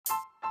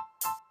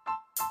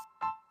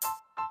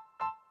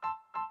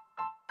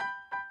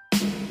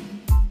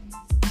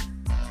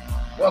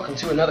Welcome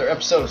to another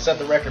episode of Set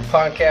the Record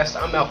Podcast.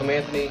 I'm Malcolm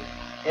Anthony,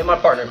 and my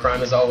partner in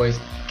crime, as always,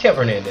 Kev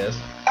Hernandez.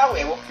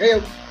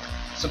 Hey.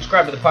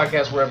 Subscribe to the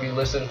podcast wherever you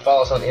listen.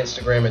 Follow us on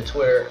Instagram and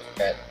Twitter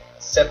at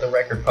Set the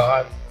Record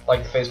Pod.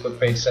 Like the Facebook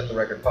page, Set the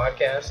Record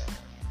Podcast.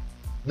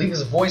 Leave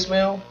us a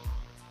voicemail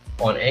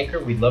on Anchor.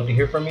 We'd love to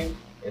hear from you.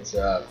 It's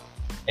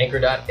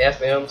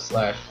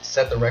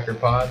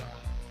anchor.fm/settherecordpod.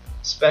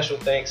 Special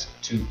thanks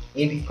to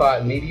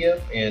IndiePod Media,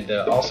 and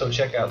also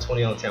check out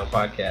 20 on the Town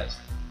Podcast.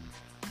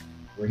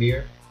 We're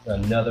here.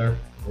 Another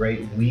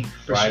great week.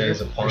 Friday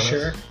is upon us.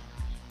 Sure.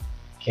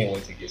 Can't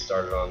wait to get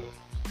started on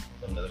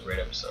another great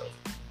episode.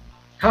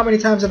 How many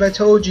times have I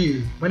told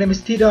you? My name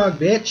is T-Dog,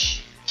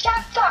 bitch.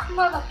 Shot talk,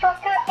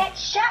 motherfucker.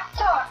 It's shot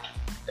talk.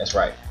 That's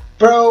right.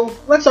 Bro,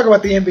 let's talk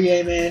about the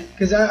NBA, man,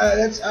 because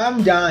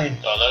I'm dying.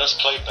 Let us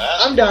play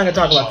basketball. I'm dying to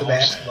talk about the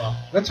basketball.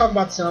 Let's talk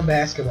about some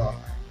basketball.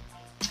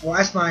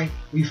 Last night,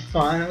 we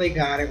finally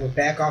got it. We're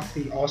back off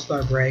the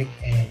All-Star break,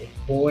 and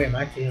boy, am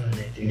I feeling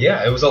it, dude.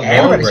 Yeah, it was a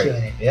Everybody's long break.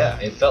 feeling it. Yeah,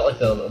 it felt like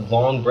the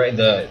long break.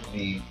 The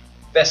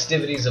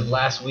festivities of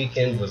last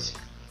weekend was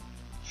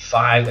it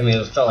felt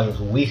like it was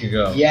a week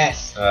ago.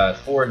 Yes.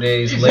 4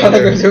 days It later. felt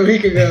like it was a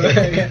week ago.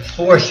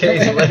 4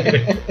 days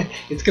later.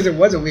 It's because it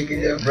was a week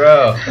ago.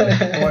 Bro,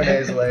 4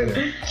 days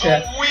later.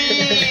 Yeah.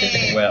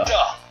 Well,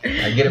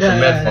 I get it from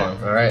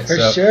MedFarm, all right? For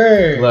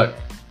sure. Look.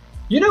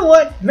 You know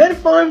what?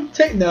 MedFarm,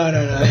 no.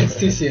 It's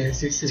too serious.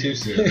 Too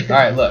serious. All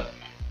right, look.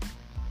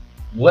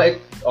 What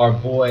our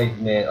boy,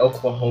 man,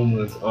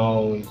 Oklahoma's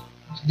own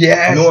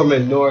Yes.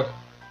 Norman North,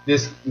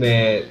 this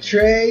man.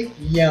 Trae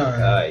Young.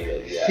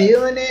 Yeah.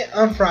 Feeling it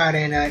on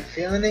Friday night,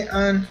 feeling it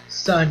on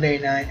Sunday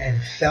night, and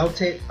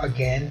felt it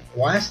again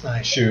last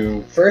night.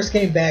 Shoot. First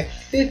came back,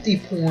 50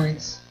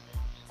 points,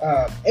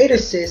 8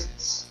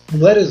 assists,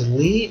 led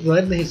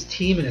his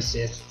team in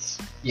assists.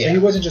 Yeah. So he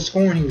wasn't just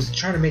scoring, he was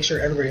trying to make sure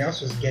everybody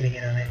else was getting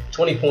in on it.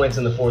 20 points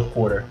in the fourth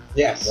quarter.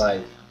 Yes. Like,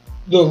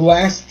 the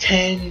last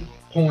 10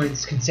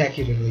 points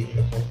consecutively in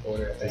the fourth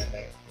quarter at this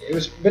night. It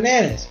was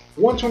bananas.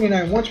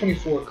 129,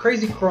 124,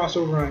 crazy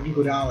crossover on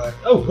Iguodala.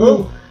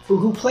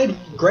 Who played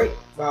great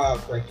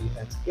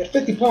defense. He had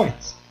 50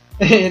 points.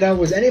 And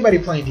was anybody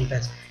playing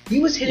defense? He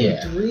was hitting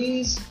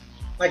threes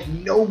like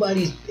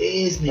nobody's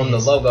business. From the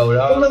logo,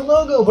 dog. From the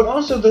logo, but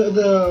also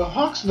the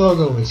Hawks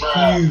logo is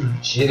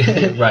huge.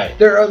 Right.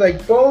 There are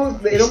like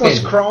both. It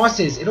almost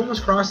crosses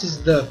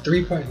the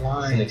 3-point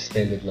line. It's an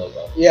extended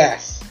logo.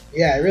 Yes.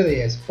 Yeah, it really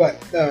is. But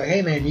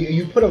hey, man,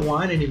 you put a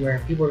line anywhere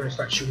and people are gonna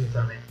start shooting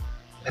from it.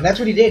 And that's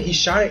what he did. He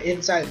shot it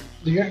inside.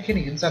 You're not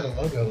kidding. Inside the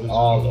logo. It was,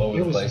 all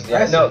over the place.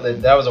 Impressive. Yeah, no,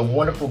 that was a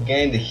wonderful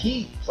game. The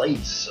Heat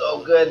played so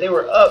good. They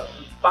were up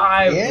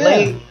 5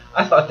 late.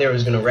 I thought they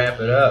was going to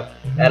wrap it up.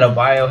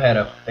 Adebayo had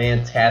a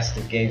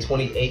fantastic game.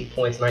 28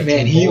 points, 19 boards.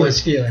 Man, he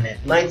was feeling it.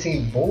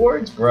 19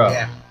 boards, bro.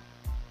 Yeah.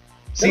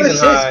 Season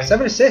high.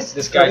 7 assists.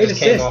 This guy just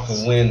came off a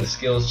win, the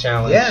skills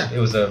challenge. Yeah. It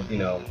was a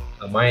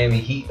Miami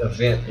Heat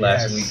event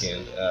last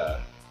weekend.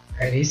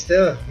 And he's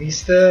feeling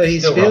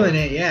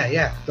it.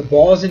 Yeah. The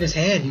ball's in his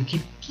hand.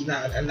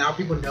 And now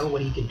people know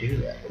what he can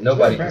do.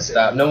 Nobody can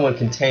stop. No one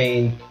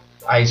contained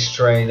Ice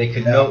Trae. They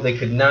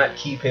could not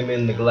keep him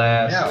in the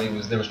glass. No.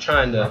 They was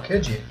trying to How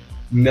could you?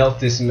 melt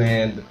this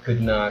man, but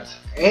could not.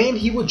 And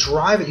he would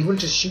drive it. He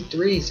wouldn't just shoot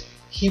threes.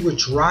 He would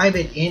drive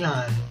it in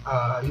on.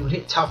 He would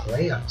hit tough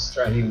layups.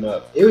 Try to heat him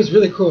up. It was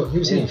really cool. He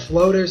was hitting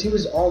floaters. He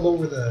was all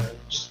over the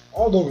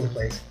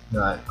place.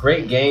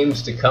 Great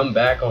games to come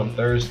back on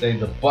Thursday.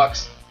 The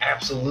Bucks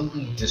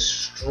absolutely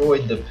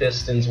destroyed the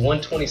Pistons,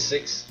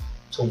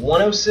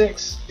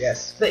 126-106.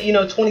 Yes.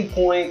 20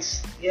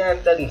 points. Yeah,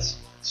 it doesn't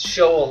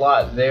show a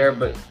lot there,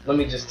 but let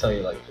me just tell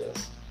you like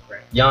this.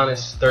 Right.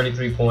 Giannis,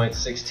 33 points,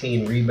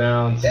 16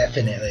 rebounds.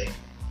 Definitely.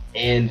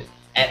 And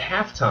at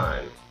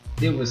halftime,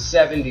 it was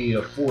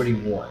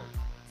 70-41.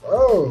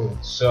 Oh.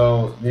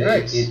 So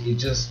Nice. it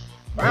just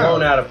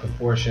blown out of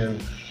proportion.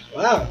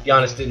 Wow.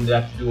 Giannis didn't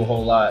have to do a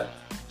whole lot.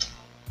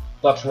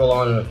 Bucks roll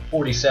on to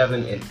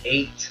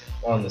 47-8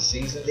 on the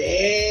season.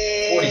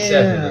 Damn.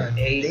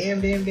 47-8.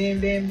 Damn.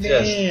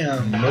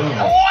 Just moving.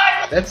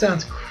 That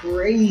sounds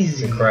crazy.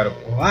 It's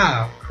incredible.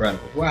 Wow.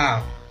 Incredible.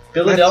 Wow.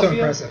 Philadelphia,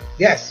 That's so impressive.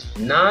 Yes.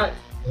 not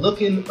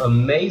looking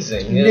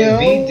amazing. No.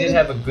 Embiid did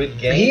have a good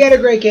game. He had a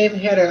great game.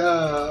 He had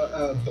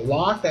a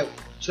block that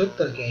took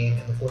the game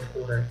in the fourth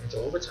quarter into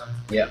overtime.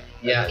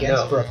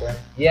 Against Brooklyn.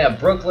 Yeah,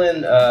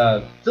 Brooklyn.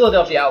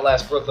 Philadelphia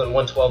outlast Brooklyn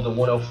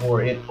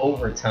 112-104 in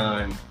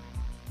overtime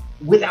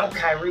without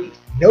Kyrie.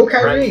 No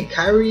Kyrie. Right.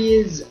 Kyrie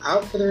is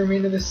out for the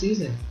remainder of the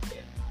season.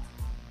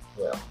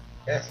 Well,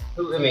 Yes.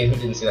 who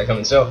didn't see that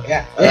coming? So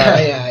Yeah.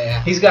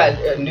 he's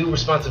got new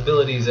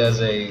responsibilities as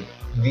a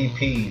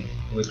VP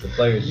with the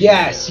players.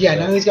 Yes. Yeah.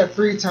 Now he's got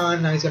free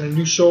time. Now he's got a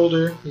new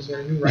shoulder. He's got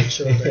a new right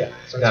shoulder.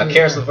 So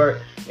Karis LeVert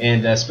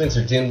and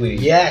Spencer Dinwiddie.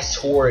 Yes.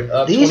 Tore it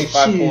up. These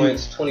 25 two-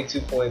 points, 22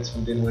 points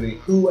from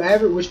Dinwiddie.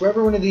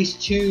 Whichever one of these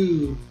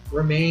two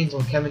remains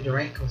when Kevin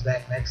Durant comes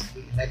back next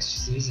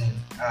season,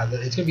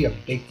 it's gonna be a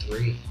big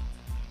three.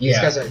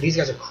 Yeah. These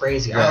guys are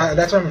crazy. Yeah.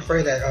 That's why I'm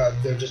afraid that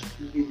they're just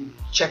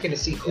checking to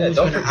see who's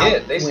don't going to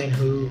forget, outwin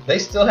who. They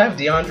still have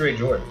DeAndre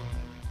Jordan.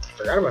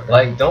 Forgot about that.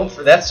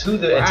 Like, that's who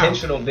the Wow.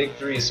 intentional big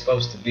three is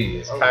supposed to be.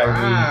 It's Oh, Kyrie,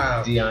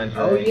 wow. DeAndre,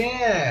 Oh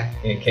yeah.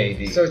 and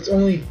KD. So it's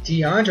only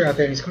DeAndre out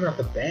there, and he's coming off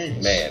the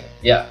bench. Man,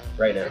 yeah,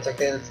 right now. It's like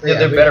they're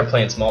They're better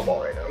playing small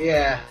ball right now.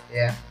 Yeah.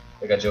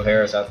 They got Joe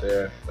Harris out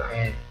there.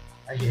 And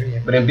I hear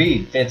you. But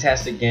Embiid,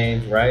 fantastic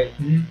game, right?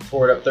 Mhm.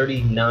 Poured up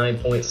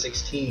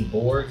 39.16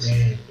 boards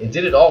Man, and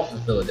did it all for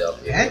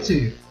Philadelphia. had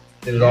to.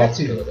 Did it all Had for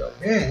to.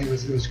 Philadelphia. Man, it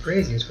was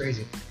crazy. It was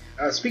crazy.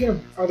 Speaking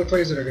of other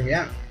players that are going to be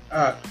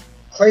out,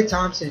 Klay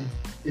Thompson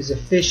is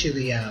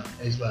officially out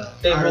as well.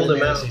 They Out of ruled the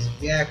him out. season.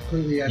 Yeah,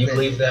 completely out. You there.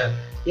 believe that?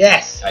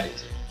 Yes. I do too.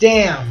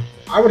 Damn.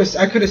 I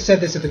could have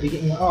said this at the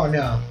beginning. Oh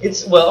no.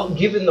 It's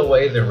given the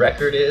way the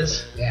record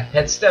is, Yeah.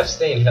 had Steph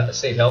stayed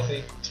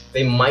healthy,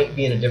 they might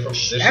be in a different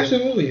position.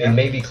 Absolutely. Yeah. And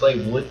maybe Clay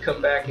would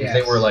come back because they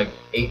Yes. were like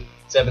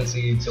 8-7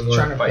 seed, so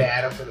Trying we're to fighting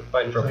battle for the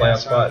for a playoff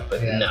spot.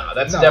 But yeah. no,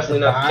 that's No, definitely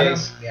not the bottom,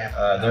 case.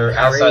 Yeah. They're Kyrie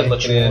outside and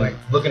looking Troy.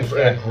 looking for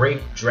Yeah. a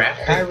great draft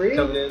pick Kyrie?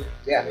 coming in.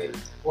 Yeah. I mean,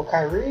 Well,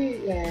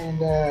 Kyrie and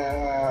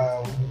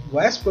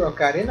Westbrook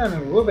got in on it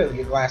a little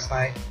bit last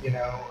night,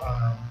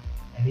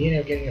 and he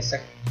ended up getting a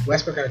second.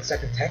 Westbrook got a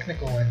second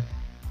technical and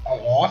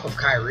off of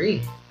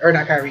Kyrie, or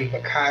not Kyrie,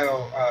 but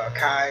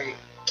Klay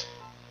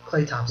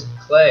Thompson.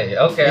 Clay.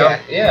 Okay.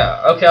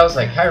 Yeah. Okay. I was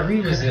like,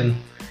 Kyrie was in.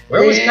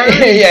 Where was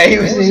Kyrie? yeah, he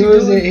was. What He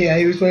was. doing?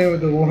 He was playing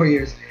with the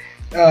Warriors.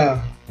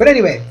 But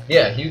anyway,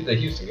 Yeah, the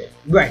Houston game.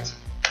 right.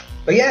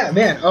 But yeah,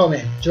 man. Oh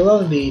man,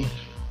 Joel Embiid,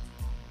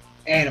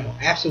 animal,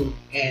 absolute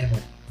animal.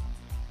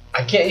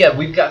 I can't. Yeah,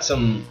 we've got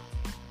some.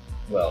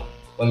 Well,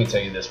 let me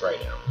tell you this right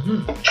now.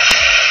 Mhm.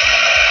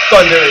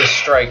 Thunder is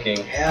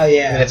striking, Hell and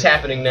yeah. it's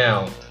happening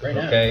now. Right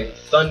now. Okay,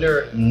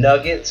 Thunder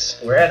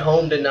Nuggets. We're at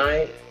home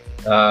tonight.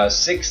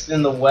 6th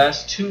in the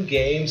West, 2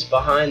 games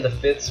behind the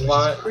 5th Which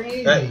spot. is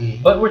crazy. Right?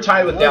 But we're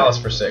tied with Love Dallas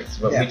it. for 6th.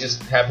 But Yeah. we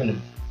just happen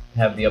to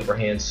have the upper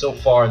hand so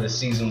far this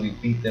season.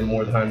 We've beat them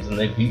more times than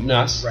they've beaten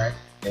us, Right.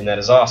 and that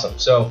is awesome.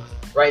 So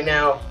right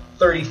now,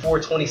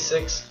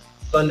 34-26,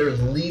 Thunder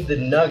lead the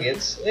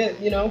Nuggets.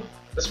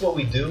 That's what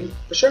we do.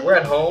 For sure. We're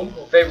at home.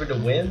 We're favored to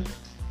win.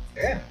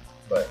 Yeah.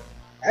 But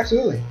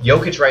Absolutely.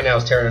 Jokic right now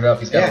is tearing it up.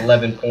 He's got Yeah.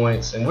 11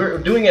 points, and we're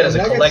doing it as a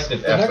Nuggets-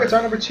 collective The Nuggets effort.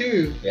 are number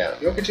 2. Yeah,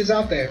 Jokic is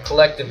out there.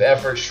 collective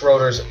effort.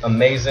 Schroeder's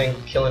amazing,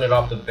 killing it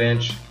off the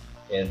bench,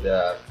 and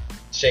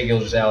Shai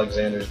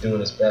Gilgeous-Alexander is doing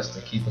his best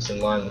to keep us in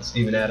line with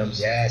Steven Adams.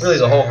 Yes, really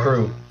the whole sir.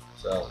 crew.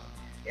 So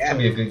it's Yeah. gonna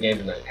be a good game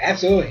tonight.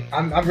 Absolutely.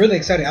 I'm really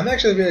excited. I'm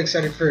actually really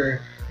excited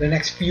for the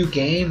next few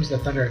games the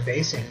Thunder are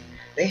facing.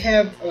 They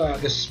have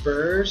the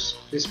Spurs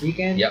this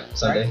weekend. Yep,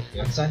 Sunday. right?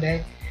 Yep. On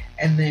Sunday.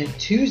 And then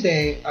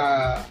Tuesday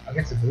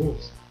against the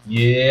Bulls.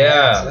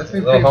 Yeah, So that's been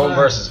little pretty home fun.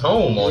 versus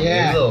home on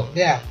Yeah. you. Little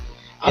Yeah.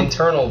 I'm,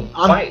 internal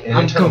I'm, fight. An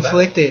I'm internal battle.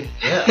 conflicted.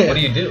 Yeah. What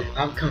do you do?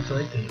 I'm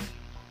conflicted.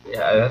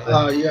 Yeah. That's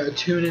Oh, yeah.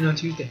 Tune in on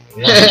Tuesday.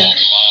 yeah.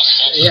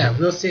 Yeah,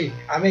 we'll see.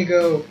 I may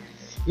go.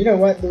 You know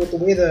what? With the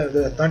way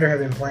the Thunder have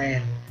been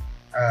playing,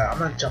 I'm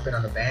not jumping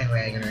on the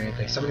bandwagon or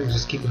anything. Somebody was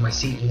just keeping my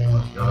seat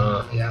warm.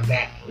 Yeah, I'm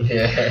back.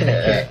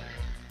 Yeah.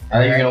 I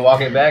think you're gonna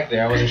walk it back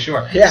there. I wasn't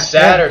sure. Yeah.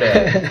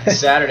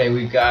 Saturday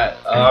we've got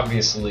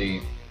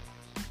obviously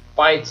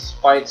fights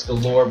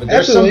galore, but there's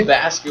Absolutely. some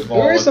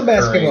basketball. There is some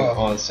occurring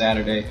basketball. on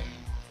Saturday,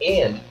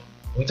 and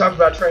we talked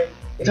about Trey.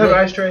 We talked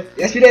about Ice Trey.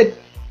 Yes, we did.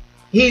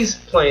 He's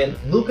playing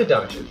Luka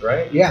Doncic,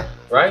 right? Yeah,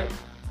 Right.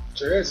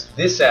 sure is.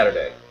 This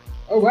Saturday.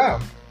 Oh wow,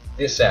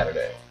 This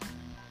Saturday.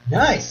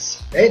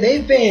 nice.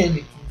 They've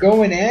been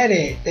going at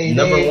it.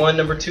 Number 1,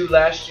 number 2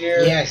 last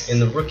year. Yes. In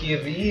the Rookie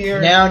of the Year.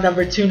 Now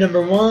number 2,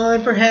 number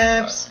 1,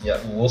 perhaps. Yeah,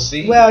 we'll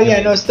see. Well, yeah, I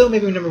mean, no, still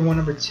maybe number 1,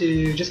 number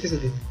 2, just because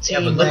of the team. Yeah,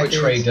 but look what records.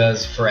 Trey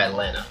does for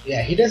Atlanta,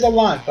 Yeah, he does a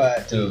lot,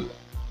 but dude.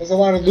 there's a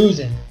lot of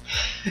losing.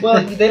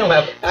 Well, they don't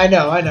have. I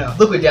know.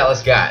 Look what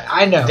Dallas got.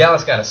 I know.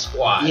 Dallas got a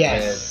squad.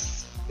 Yes.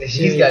 Man.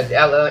 He's got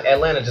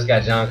Atlanta just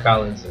got John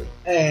Collins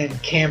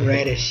and Cam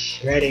Reddish.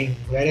 Cam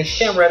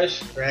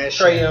Reddish, Reddish.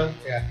 Trae Young.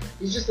 Yeah,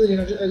 he's just he's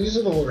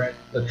just a little red.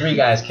 The 3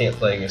 guys can't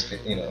play against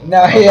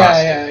No, a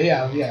roster.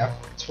 yeah.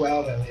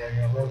 12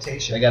 and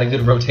rotation. They got a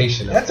good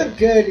rotation. That's a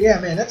good,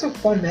 man. That's a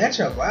fun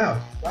matchup.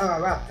 Wow.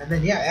 And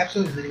then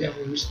absolutely. Then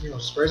you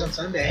got Spurs on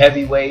Sunday.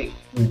 heavyweight.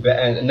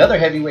 Another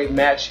heavyweight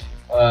match.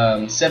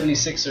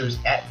 76ers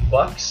at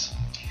Bucks.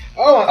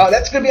 Oh,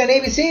 that's gonna be on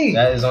ABC.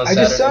 That is on I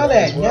Saturday. just saw night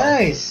that. as well.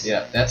 Nice.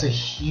 Yeah, that's a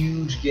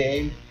huge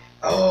game.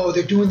 Oh,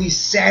 they're doing these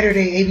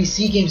Saturday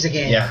ABC games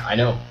again. Yeah, I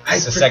know. I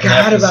It's the forgot second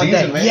half of the about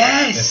season, that. man.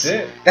 Yes. That's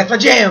it. That's my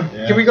jam.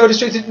 Yeah. Can we go to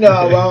straight to?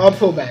 No, well, I'll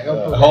pull back.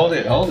 Hold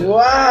it.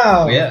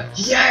 Wow. Yeah.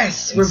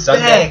 Yes, And we're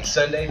back.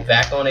 Sunday,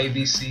 back on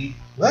ABC.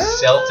 What?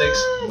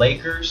 Celtics,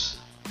 Lakers,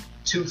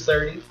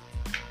 2:30.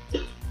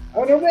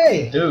 Oh no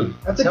way. Dude,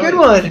 That's a tell good you,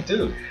 one.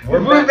 Dude,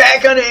 We're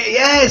back on it.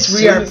 Yes, As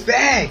we soon are as-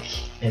 back.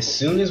 As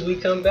soon as we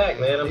come back,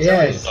 man, I'm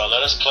Yes. telling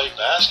Let us play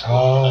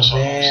basketball. Oh That's all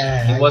I'm saying.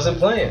 man, you. He wasn't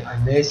playing. I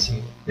miss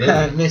you. Yeah.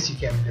 I miss you,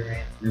 Kevin Durant.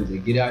 Dude, they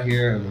get out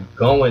here and we're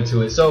going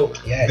to it. So,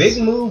 Yes.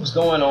 big moves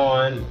going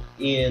on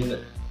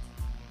in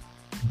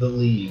the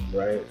league,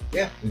 right?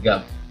 Yeah. We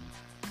got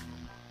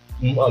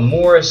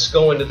Morris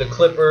going to the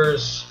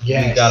Clippers.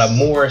 Yes. We got a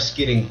Morris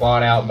getting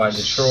bought out by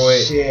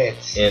Detroit.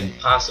 Shit. And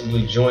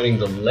possibly joining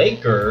the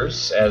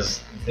Lakers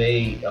as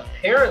they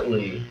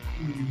apparently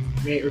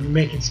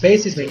Making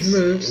spaces, making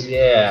moves.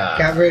 Yeah.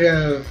 Got rid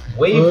of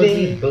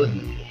Waving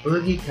Boogie.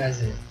 Boogie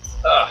Cousins.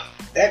 Ugh.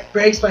 That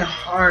breaks my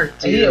heart,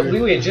 dude. Yeah,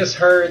 we had just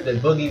heard that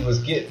Boogie was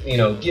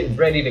getting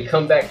ready to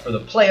come back for the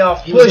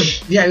playoff He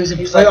push. he was in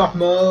playoff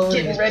mode,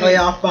 getting his ready.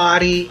 playoff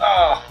body.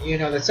 Oh, He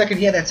had that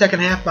second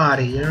half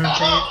body. You know what I'm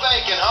saying? Pump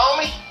faking,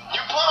 homie. You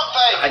pump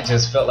faking. I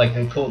just felt like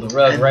they pulled the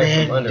rug And right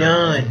then from under.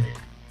 done.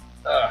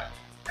 Ugh,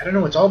 I don't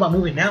know. It's all about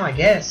moving now, I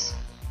guess.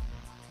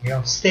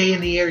 Stay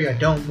in the area,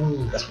 don't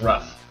move. that's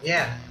rough.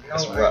 Yeah,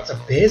 That's rough. it's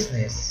a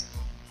business.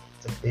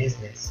 It's a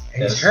business,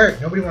 and Yes. he's hurt.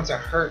 Nobody wants to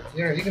hurt.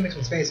 If you can make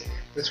some space.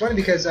 It's funny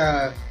because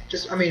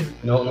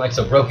No one likes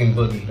a broken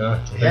Boogie, huh?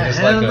 They're yeah, just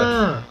hell like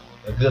no.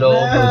 a good old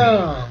Boogie.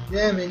 No.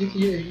 Yeah, man,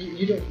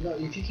 you don't know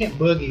if you can't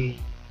boogie,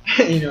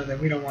 then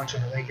we don't want you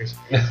in the Lakers.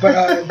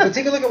 But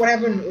take a look at what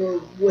happened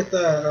with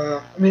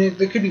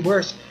it could be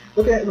worse.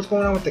 Look at what's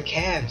going on with the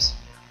Cavs.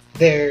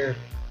 They're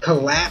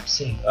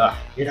collapsing. Ah,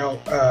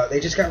 They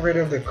just got rid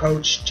of the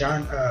coach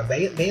John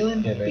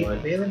Balin. Yeah,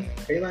 Balin.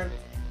 Balin.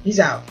 He's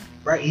out.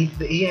 Right.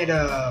 He had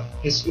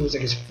it was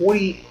like his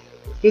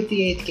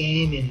 58th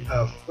game in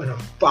a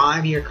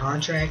 5-year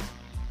contract.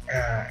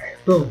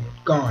 Boom,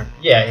 gone.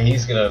 yeah, and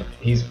he's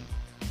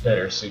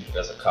better suited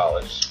as a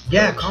college.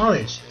 Yeah, coach.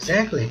 college,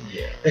 exactly.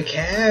 Yeah. The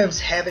Cavs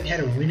haven't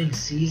had a winning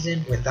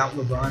season without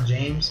LeBron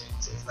James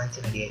since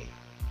 1998.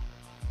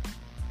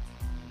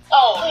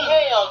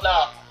 Oh, hell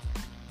no.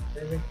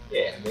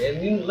 Yeah,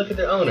 man. You look at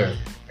their owner.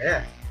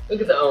 Yeah.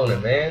 Look at the owner,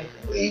 man.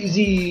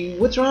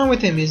 What's wrong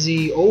with him? Is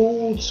he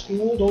old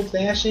schooled, old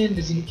fashioned?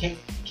 Does he can't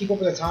keep up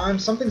with the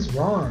times? Something's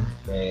wrong.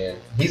 Man,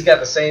 he's got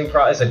the same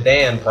problem. It's a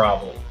Dan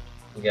problem.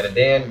 You got a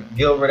Dan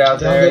Gilbert out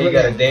there. You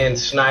got a Dan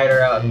Snyder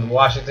out in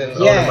Washington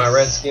owning my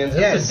Redskins.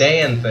 It's a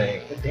Dan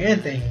thing. The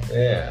Dan thing.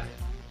 Yeah.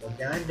 Well,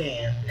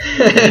 goddamn.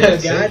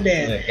 That's it.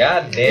 Goddamn. Yeah,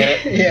 God damn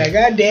it. Yeah,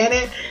 god damn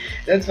it.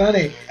 That's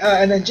funny.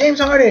 And then James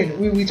Harden,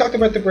 we talked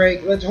about the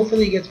break.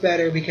 Hopefully he gets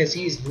better because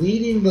he's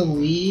leading the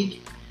league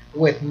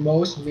with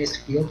most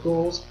missed field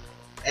goals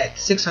at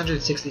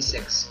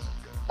 666.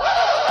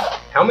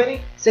 How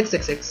many?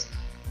 666.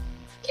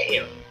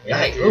 Damn.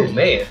 Yeah, Yikes. dude. Oh,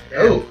 man. Yeah.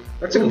 Oh.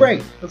 Let's take a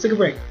break. Let's take a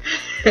break.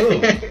 Ooh.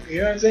 You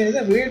know what I'm saying? Is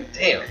that weird?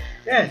 Damn.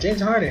 Yeah, James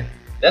Harden.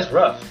 That's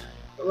rough.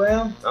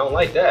 Well, I don't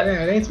like that.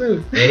 yeah, it ain't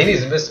smooth. Yeah, he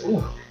needs to miss.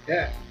 Ooh.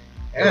 Yeah.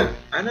 Yeah,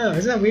 I know.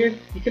 Isn't that weird?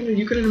 You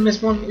couldn't have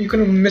missed one. You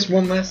couldn't have missed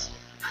one less.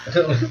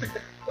 Well,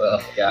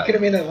 You yeah. could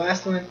have made that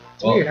last one.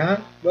 It's Well- weird, huh?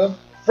 Well,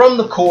 From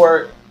the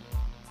court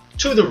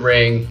to the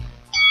ring.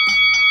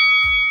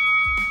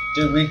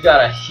 Dude, we've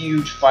got a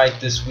huge fight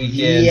this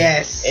weekend.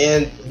 yes.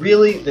 And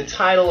really, the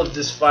title of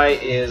this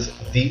fight is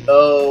The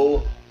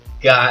O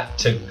Got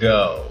to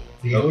Go.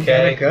 The O Okay?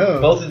 Gotta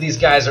Go. Both of these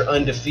guys are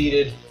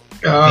undefeated.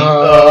 The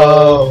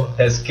Oh. O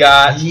has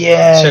got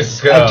Yes.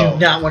 to go. I do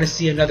not want to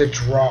see another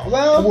draw.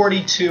 Well,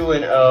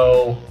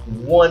 42-0,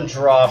 one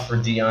draw for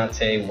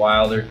Deontay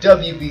Wilder,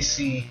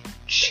 WBC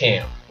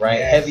champ, right?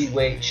 Yes.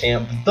 Heavyweight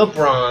champ, the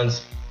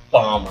Bronze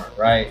Bomber,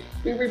 right?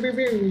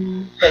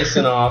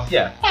 Facing off,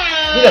 yeah.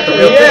 You got the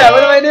real yeah, thing.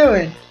 what am I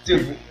doing?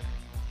 Dude,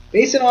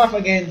 Facing off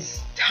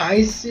against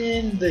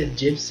Tyson, the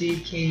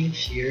Gypsy King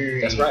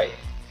Fury. that's right.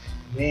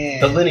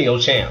 Man. The lineal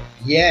champ.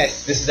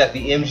 Yes. This is at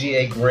the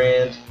MGA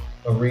Grand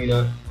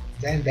Arena.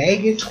 Is that in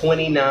Vegas?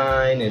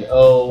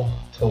 29-0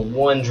 to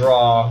one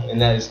draw,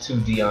 and that is to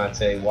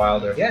Deontay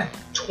Wilder. Yeah.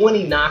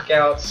 20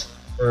 knockouts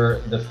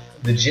for the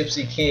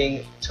Gypsy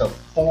King to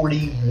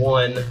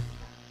 41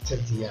 To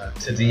Deontay.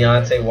 to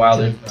Deontay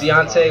Wilder. To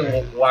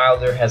Deontay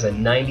Wilder has a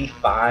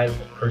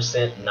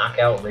 95%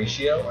 knockout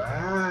ratio,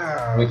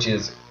 Wow. which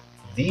is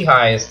the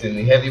highest in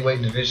the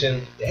heavyweight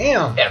division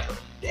Damn. ever.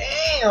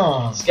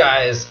 Damn. This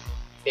guy is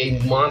a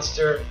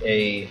monster,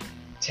 a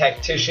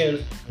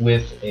tactician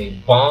with a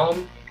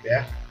bomb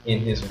Yeah. in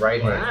his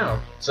right hand. Wow.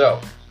 So,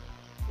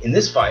 in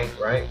this fight,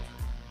 right,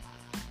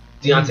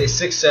 Deontay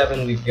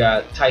 6'7", we've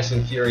got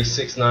Tyson Fury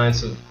 6'9",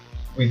 so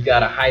we've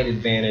got a height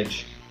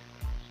advantage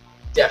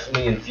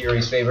definitely in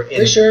Fury's favor. For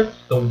And sure.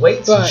 the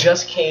weights But-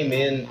 just came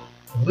in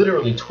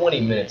literally 20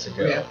 minutes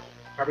ago. Yeah.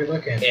 Probably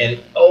looking. And,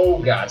 oh,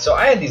 God. So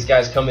I had these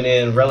guys coming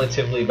in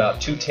relatively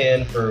about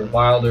 210 for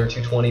Wilder,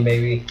 220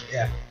 maybe.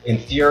 Yeah. In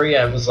Fury,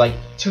 I was like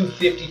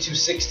 250,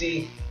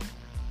 260.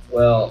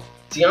 Well,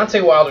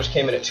 Deontay Wilder's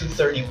came in at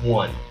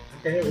 231.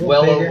 Okay, a little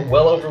Well, bigger.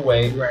 well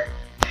overweight. Right.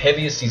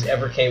 Heaviest he's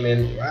ever came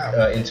in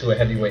Wow. into a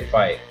heavyweight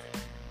fight.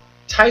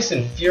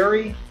 Tyson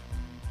Fury,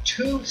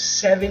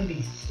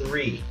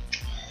 273.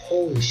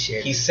 Holy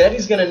shit. He said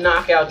he's going to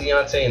knock out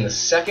Deontay in the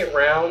second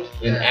round,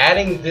 and Yeah.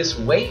 adding this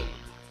weight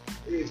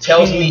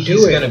tells Can me he do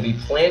he's it? going to be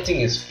planting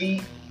his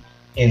feet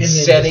and And then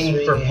setting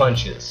just for swinging.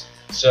 punches.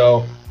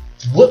 So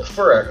look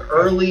for an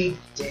early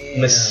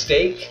Damn.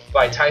 mistake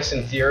by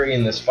Tyson Fury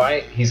in this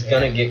fight. He's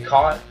going to get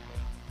caught.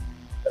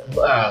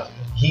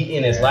 He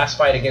in his last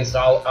fight against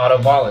Otto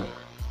Volin,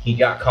 he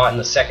got caught in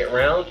the second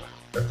round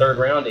or third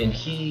round, and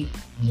he,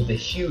 with a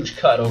huge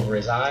cut over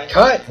his eye,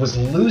 Cut. was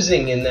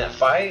losing in that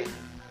fight.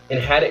 and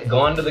had it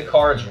gone to the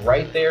cards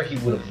right there, he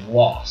would have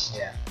lost.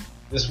 Yeah.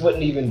 This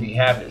wouldn't even be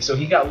happening. So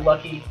he got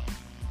lucky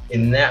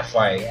in that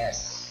fight.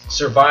 Yes.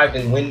 Survived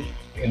and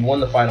won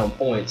the fight on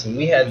points. And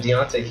we had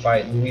Deontay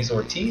fight Luis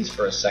Ortiz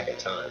for a second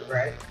time.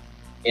 Right.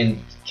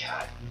 And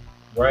God,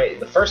 right,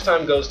 the first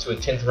time goes to a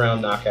 10th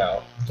round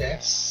knockout. Okay.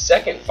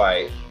 Second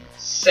fight,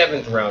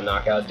 7th round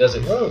knockout. Does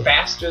it Whoa.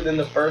 faster than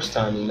the first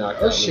time he knocked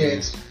Oh, out shit.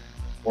 Luis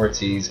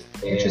Ortiz.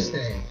 And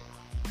Interesting.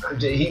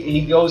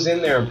 he goes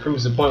in there and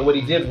proves the point. What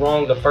he did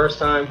wrong the first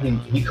time,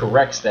 he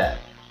corrects that.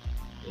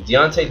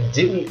 Deontay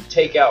didn't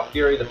take out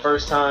Fury the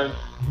first time,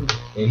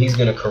 and he's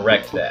going to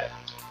correct that.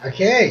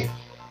 Okay.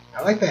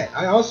 I like that.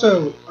 I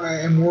also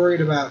am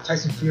worried about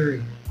Tyson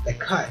Fury. The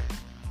cut.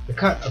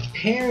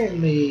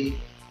 Apparently,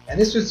 and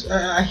this was,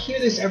 I hear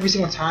this every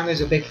single time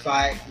there's a big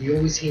fight. You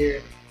always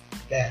hear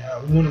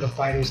that one of the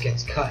fighters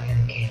gets cut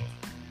in the camp.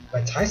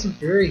 But Tyson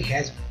Fury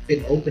has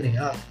been opening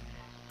up.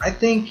 I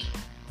think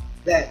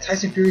that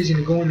Tyson Fury is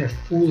going to go in there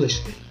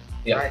foolishly.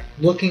 Yep. Right?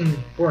 Looking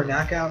for a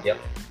knockout. Yep.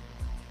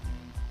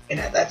 And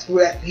that's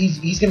where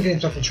he's going to get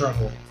himself in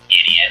trouble.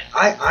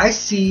 I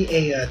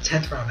see a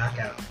 10th round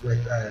knockout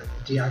with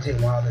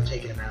Deontay Wilder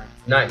taking him out.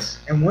 Nice.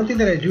 And one thing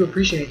that I do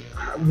appreciate,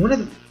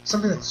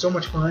 something that's so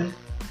much fun,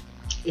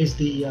 is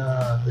the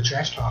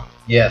trash talk.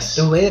 Yes.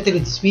 The way that they've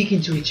been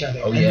speaking to each other,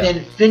 Oh, and yeah.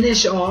 then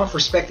finish off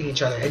respecting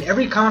each other. And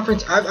every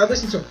conference, I've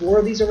listened to 4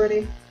 of these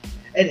already,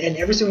 and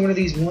every single one of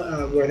these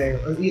where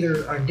they're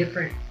either on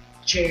different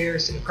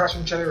chairs sitting across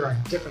from each other, or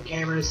on different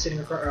cameras sitting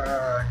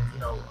across,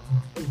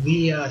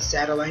 via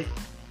satellite.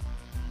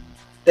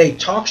 They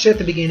talk shit at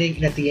the beginning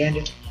and at the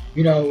end.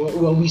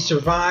 Well, we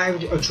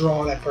survived a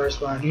draw that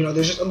first one.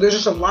 There's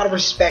just a lot of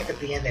respect at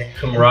the end there.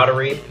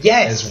 Camaraderie.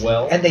 Yes. As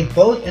well. And they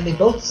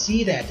both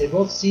see that. They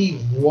both see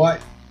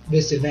what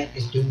this event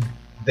is doing.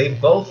 They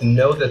both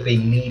know that they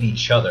need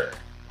each other.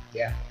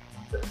 Yeah.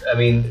 I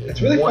mean,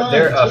 It's really fun.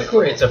 They're It's really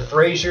cool. It's a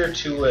Frazier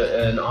to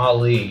an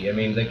Ali. I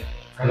mean,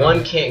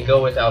 one can't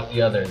go without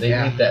the other. They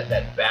Yeah. need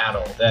that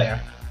battle. Yeah.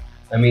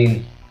 I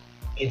mean,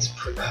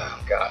 oh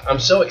god, I'm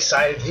so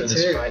excited for Me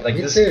this too. fight. Like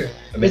Me this, too.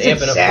 I've been Is it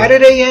amping up.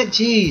 Saturday yet?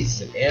 Jeez.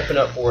 Been amping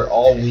up for it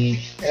all week.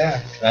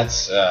 Yeah.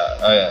 That's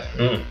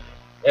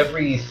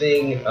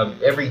everything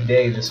of every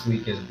day this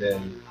week has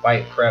been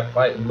fight prep,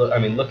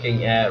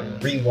 looking at,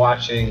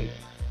 rewatching,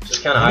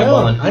 just kind of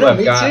eyeballing who I've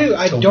me got too.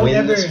 I to don't win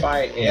ever. this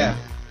fight. And Yeah.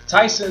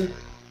 Tyson,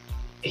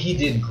 he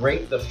did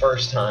great the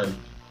first time.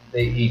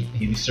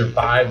 He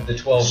survived the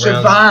 12 rounds.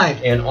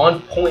 Survived. And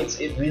on points,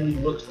 it really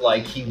looked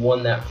like he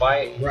won that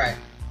fight. Right.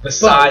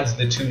 Besides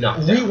the 2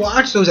 knockdowns.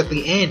 Rewatch those at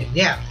the end,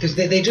 yeah, because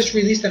they just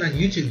released that on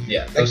YouTube.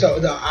 Yeah, like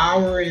the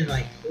hour and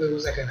it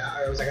was like an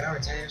hour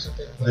and 10 or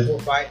something. The whole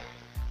fight.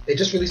 They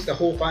just released the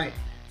whole fight,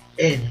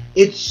 and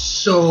it's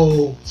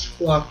so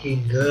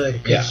fucking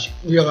good. Yeah.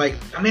 You're like,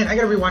 oh, man, I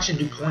gotta rewatch and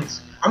do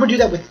points. I'm gonna do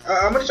that with.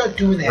 I'm gonna start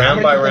doing that.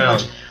 Round by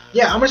round.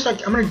 Yeah, I'm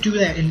gonna do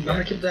that, and I'm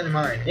gonna keep that in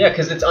mind. Yeah,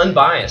 because it's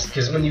unbiased.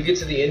 Because when you get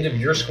to the end of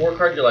your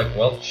scorecard, you're like,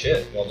 well,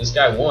 shit. Well, this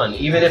guy won.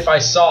 Even if I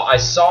saw,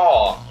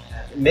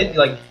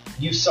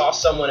 you saw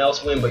someone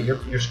else win, but your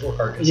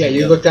scorecard. Yeah,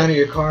 you look down at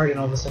your card, and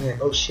all of a sudden you're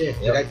like, oh shit,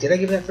 Yep. did I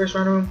give that first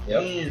round to him?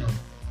 Yep. Damn.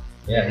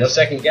 Yeah, no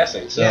second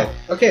guessing. So Yeah.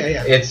 Okay.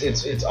 Yeah.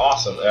 it's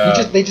awesome.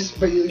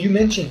 But you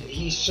mentioned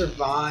he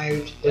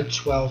survived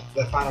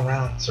the final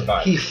round.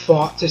 Survived. He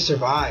fought to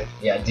survive.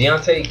 Yeah,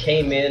 Deontay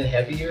came in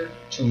heavier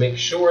to make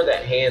sure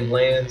that hand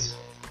lands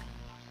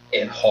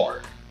and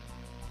hard.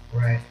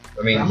 Right.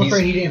 I mean, I'm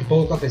afraid he didn't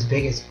bulk up as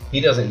big as. he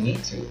doesn't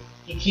need to.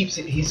 He keeps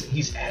it.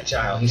 He's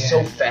agile. He's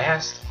Yeah. so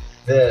fast.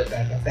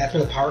 That's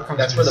where the power comes.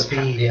 That's from, where the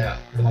speed. yeah.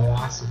 The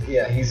velocity.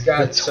 Yeah, he's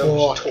got The so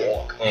much torque.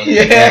 torque. On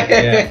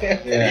Yeah.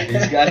 yeah.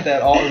 He's got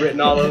that all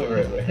written all over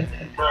it, man.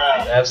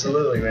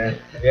 Absolutely, man.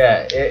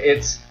 Yeah,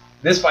 it's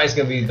this fight's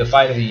gonna be the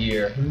fight of the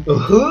year.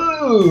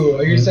 Ooh,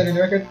 are you setting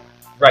the record?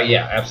 Right?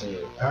 Yeah,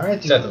 absolutely. All right,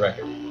 dude. Set the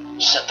record.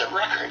 Set the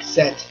record.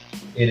 Set.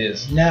 It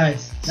is.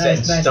 Nice. Set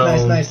in stone.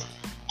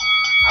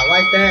 I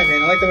like that,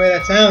 man. I like the way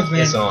that sounds,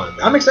 man. It's on,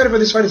 man. I'm excited for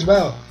this fight as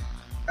well.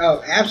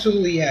 Oh,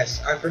 absolutely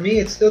yes. For me,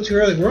 it's still too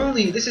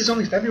early. This is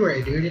only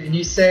February, dude, and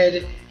you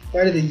said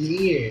fight of the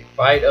year.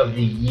 Fight of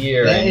the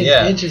year. That and is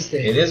yeah,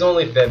 interesting. It is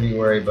only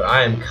February, but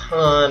I am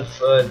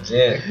confident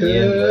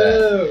in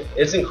that.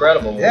 It's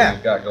incredible what Yeah.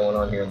 we've got going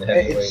on here in the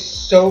It's heavyweight.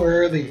 so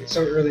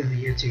early in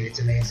the year too. It's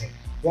amazing.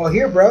 Well,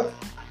 here, bro,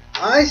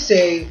 I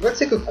say let's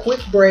take a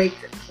quick break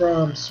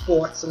from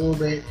sports a little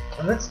bit,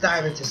 and let's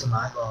dive into some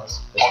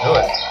eyeballs. Let's do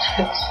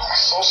it.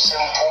 So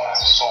simple,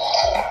 so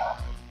cool.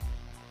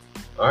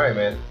 All right,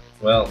 man.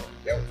 Well,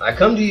 I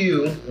come to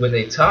you with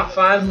a top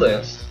 5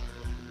 list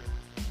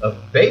of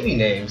baby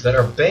names that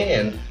are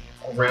banned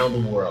around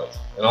the world.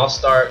 And I'll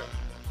start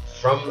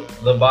from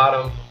the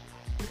bottom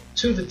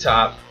to the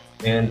top.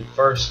 And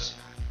first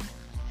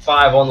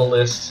 5 on the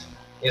list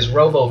is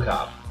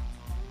RoboCop.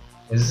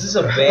 This is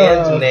a banned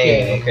Okay.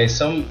 name. Okay,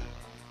 some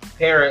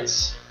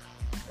parents.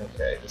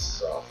 Okay, this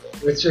is awful.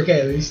 Which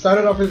we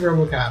started off with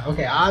RoboCop.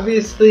 Okay,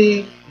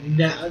 obviously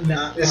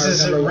not. This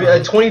is number a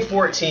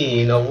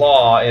 2014, a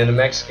law in the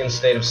Mexican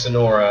state of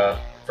Sonora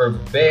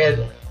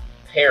forbade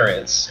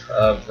parents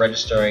of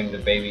registering the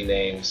baby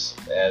names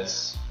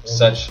as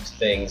such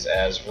things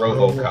as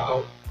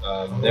RoboCop.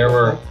 There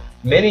were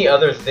many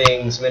other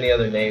things, many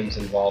other names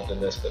involved in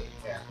this, but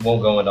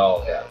won't go into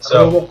all of that.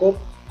 So,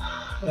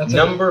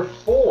 number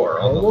 4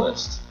 on the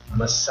list,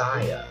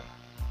 Messiah.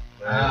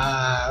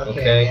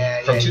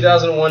 Okay. From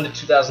 2001 to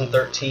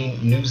 2013,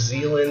 New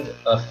Zealand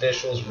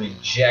officials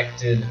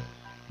rejected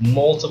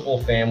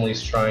multiple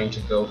families trying to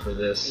go for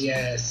this.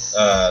 Yes. This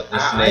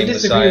I name,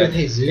 disagree Messiah. with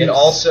Jesus. It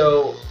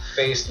also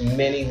faced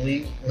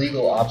many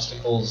legal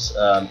obstacles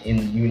in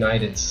the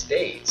United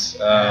States.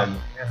 The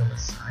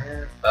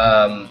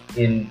Messiah.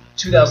 In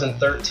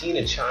 2013,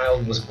 a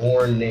child was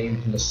born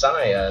named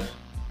Messiah.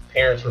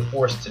 Parents were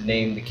forced to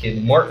name the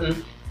kid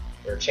Martin,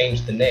 or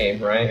change the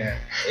name, right? Yeah.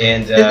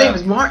 And his name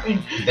is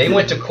Martin. They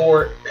went to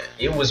court.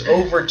 It was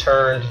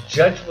overturned.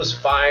 Judge was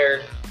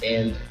fired,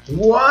 and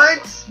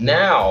what?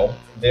 now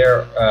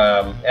there,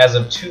 as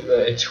of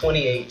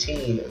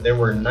 2018, there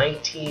were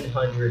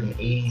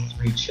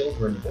 1,983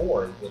 children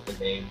born with the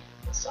name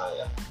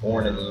Messiah,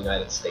 born in the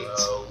United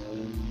States.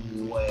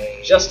 No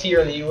way. Just here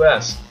in the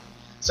U.S.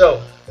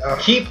 So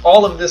keep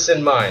all of this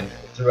in mind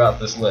throughout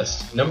this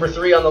list. Number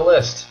 3 on the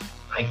list,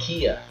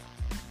 IKEA.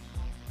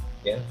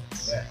 Yeah,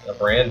 a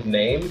brand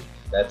name.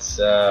 That's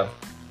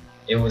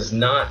it was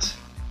not.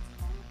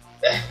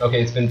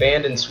 Okay, it's been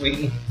banned in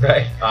Sweden,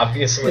 right?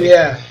 Obviously.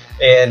 Yeah.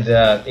 And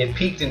it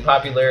peaked in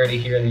popularity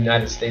here in the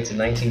United States in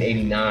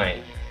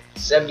 1989.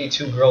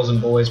 72 girls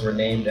and boys were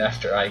named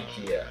after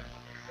IKEA,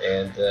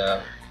 and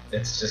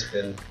it's just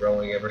been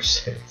growing ever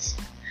since.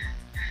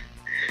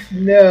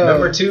 No.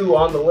 Number 2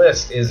 on the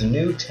list is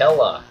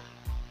Nutella.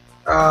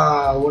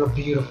 Ah, what a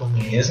beautiful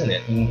name. Isn't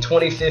it? In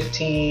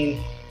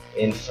 2015,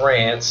 in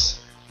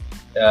France,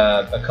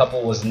 a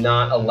couple was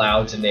not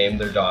allowed to name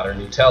their daughter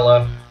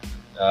Nutella.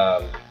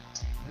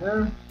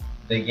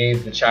 They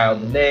gave the child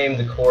the name.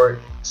 The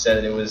court said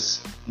that it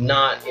was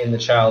not in the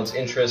child's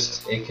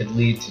interest. It could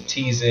lead to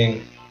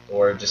teasing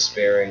or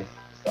despairing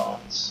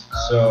thoughts.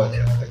 So they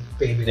don't want the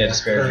baby to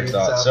despairing hurt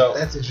thoughts. itself. So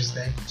that's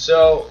interesting.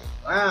 So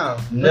Wow.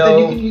 No.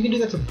 But then you can do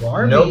that to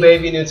Barbie. no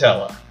baby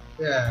Nutella.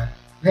 Yeah.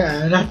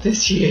 Yeah, not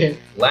this year.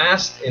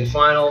 Last and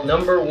final,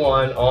 number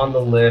 1 on the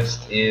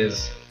list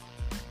is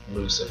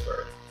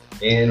Lucifer.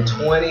 In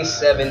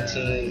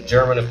 2017,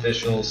 German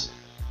officials,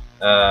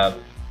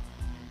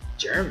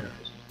 German.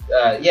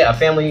 a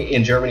family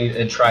in Germany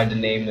had tried to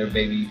name their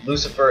baby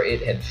Lucifer.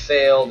 It had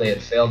failed. They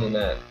had failed in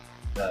that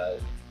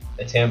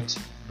attempt.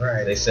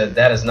 Right. They said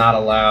that is not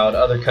allowed.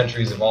 Other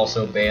countries have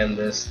also banned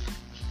this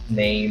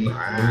name,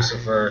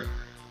 Lucifer.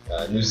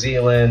 New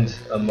Zealand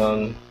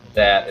among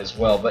that as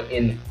well. But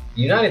in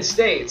the United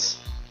States,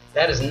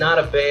 that is not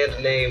a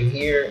banned name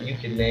here. You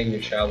can name your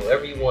child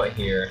whatever you want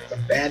here. It's a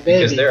bad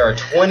baby. Because there are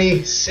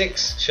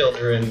 26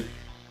 children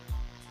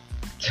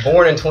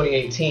born in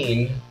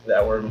 2018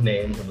 that were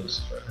named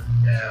Lucifer.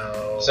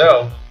 No.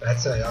 So,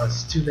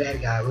 it's too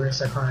bad, guy. We're gonna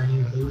start calling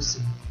you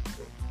Lucy.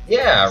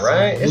 yeah,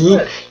 right?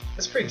 Luke.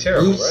 That's pretty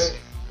terrible, Luce. right?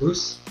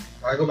 Luce.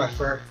 Oh, I go by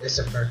Fur. It's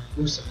a Fur.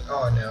 Lucifer.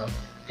 Oh no.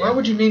 Why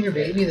would you name your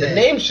baby that? The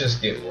names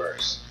just get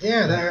worse.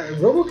 Yeah, that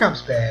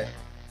RoboCop's bad.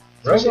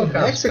 Especially in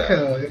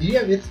Mexico. Bad.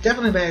 It's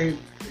definitely bad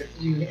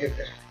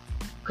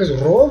because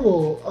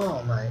Robo.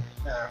 Oh my.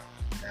 No.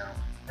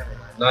 Never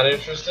mind. Not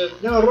interested?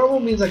 No, Robo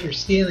means like you're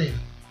stealing.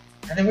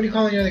 And then what are you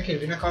calling your other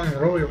kid? You're not calling him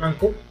Robo. You're calling him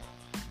Coop.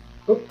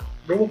 Coop.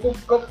 Robo Coop.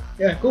 Coop.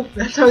 Yeah, Coop.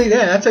 That's how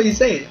you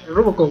say it.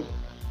 Robo Coop.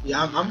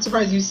 Yeah, I'm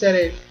surprised you said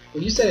it.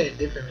 Well, you said it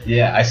differently.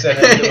 Yeah, I said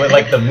it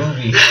like the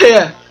movie.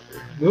 Yeah.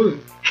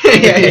 Movie.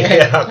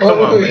 yeah. Come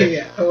on, man.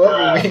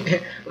 Yeah.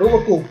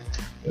 Robo Coop.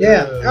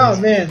 Yeah. Oh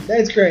man,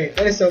 that's great.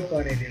 That is so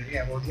funny, dude.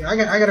 Yeah. Well, I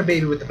got a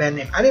baby with a bad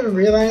name. I didn't even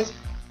realize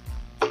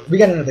we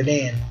got another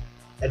Dan.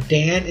 A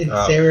Dan in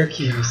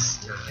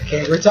Syracuse.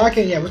 Okay, we're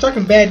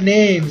talking bad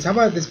names. How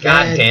about this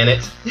God bad? damn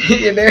it.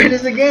 Yeah, there it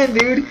is again,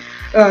 dude.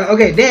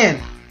 Okay,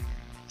 Dan.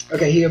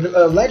 Okay, he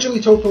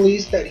allegedly told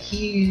police that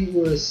he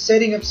was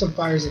setting up some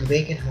fires in a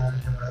vacant home,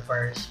 and one of the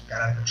fires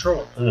got out of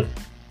control.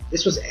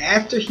 This was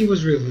after he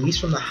was released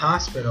from the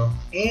hospital,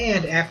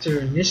 and after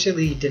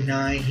initially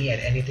denying he had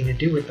anything to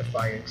do with the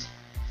fires.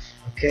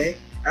 Okay,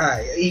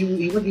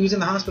 he was in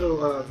the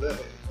hospital.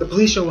 The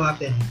police show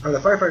up, or the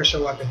firefighters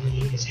show up, and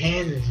his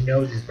hand and his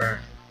nose is burned.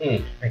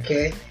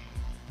 Okay.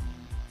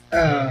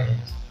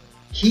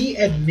 He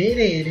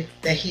admitted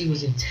that he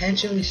was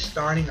intentionally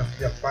starting a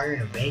fire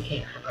in a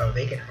vacant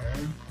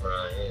home.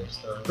 Right.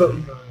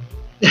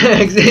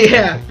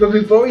 But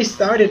before he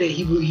started it,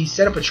 he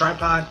set up a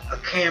tripod, a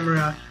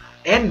camera,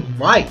 and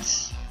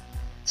lights.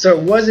 So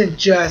it wasn't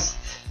just,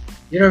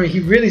 you know what I mean? He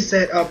really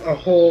set up a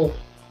whole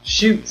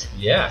shoot.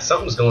 Yeah,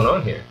 something's going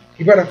on here.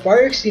 He brought a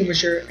fire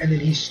extinguisher, and then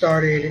he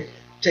started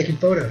taking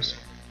photos.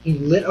 He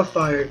lit a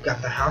fire,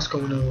 got the house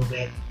going a little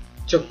bit,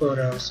 took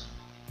photos,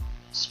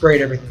 sprayed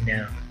everything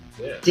down.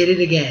 Yeah. Did it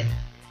again.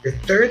 The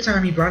third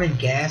time he brought in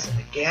gas, and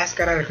the gas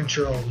got out of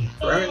control. He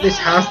burned this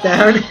house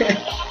down.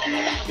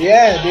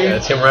 Yeah, dude. Yeah,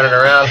 it's him running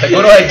around like,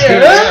 what do I do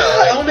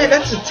now? Oh man,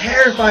 that's a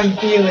terrifying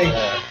feeling.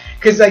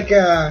 Cause like,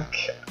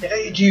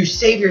 Do you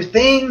save your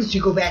things? Do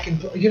you go back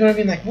and you know what I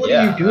mean? Like, what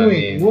are you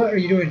doing? What are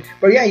you doing?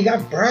 But yeah, he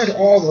got burned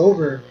all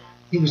over.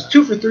 He was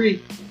 2 for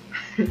 3,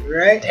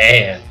 right?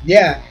 Dan.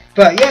 Yeah,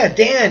 but yeah,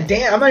 Dan.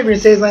 I'm not even gonna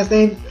say his last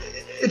name.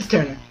 It's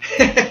Turner.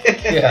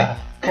 Yeah,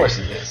 of course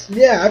it is.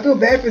 Yeah, I feel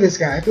bad for this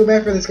guy. I feel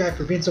bad for this guy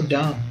for being so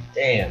dumb.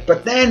 Dan.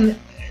 But then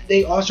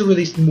they also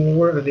released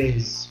more of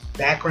his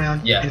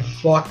background. Yeah. And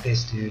fuck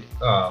this dude.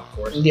 Oh, of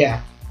course.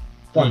 Yeah.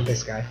 Fuck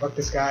this guy. Fuck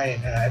this guy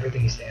and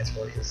everything he stands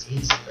for. Because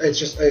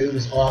it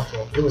was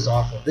awful. It was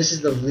awful. This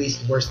is the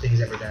least worst thing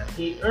he's ever done.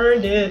 He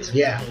earned it.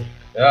 Yeah.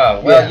 Oh,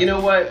 well, Yeah. you know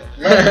what?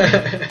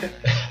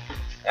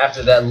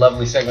 After that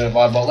lovely segment of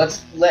Oddball,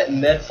 let's let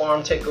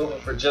MedFarm take over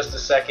for just a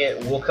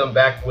second. We'll come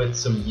back with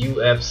some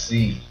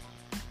UFC.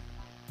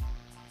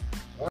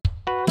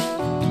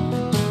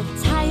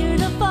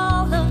 Tired of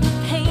all of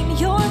the pain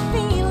you're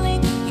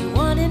feeling? You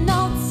want an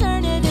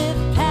alternative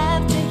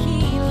path to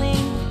healing?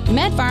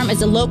 MedFarm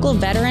is a local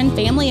veteran,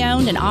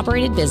 family-owned and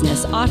operated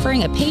business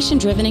offering a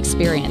patient-driven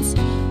experience.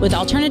 With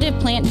alternative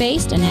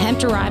plant-based and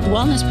hemp-derived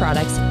wellness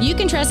products, you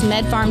can trust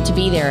MedFarm to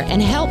be there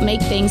and help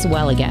make things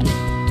well again.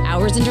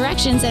 Hours and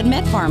directions at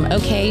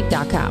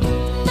medfarmok.com.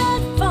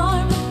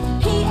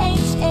 MedFarm,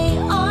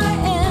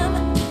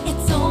 PHARM,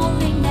 it's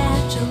only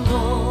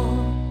natural.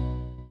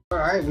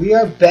 Alright, we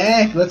are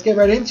back. Let's get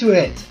right into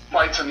it.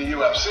 Fights in the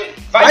UFC.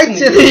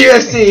 Fights in the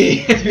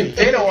UFC.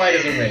 Dana White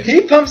is amazing.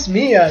 He pumps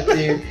me up,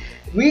 dude.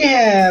 We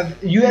have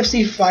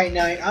UFC Fight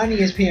Night on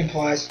ESPN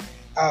Plus.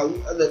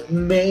 The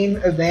main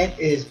event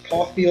is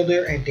Paul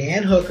Felder and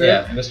Dan Hooker.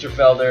 Yeah, Mr.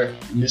 Felder.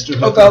 Mr.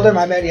 Oh, Felder,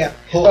 my bad, yeah.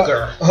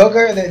 Hooker.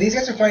 Hooker. These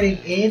guys are fighting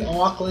in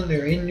Auckland.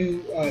 They're in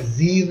New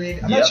Zealand.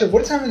 I'm not Yep. sure.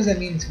 What time does that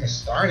mean it's going to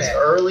start It's at?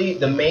 early.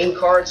 The main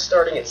card's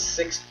starting at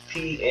 6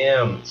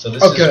 p.m. So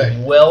this good. is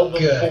well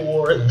Good.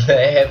 before the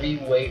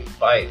heavyweight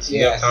fights.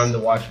 You Yes. have time to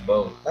watch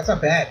both. That's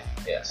not bad.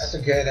 Yes. That's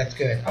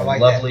good. I A like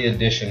lovely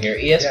addition here.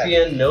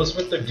 ESPN knows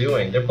what they're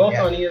doing. They're both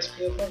Yeah. on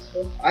ESPN Plus.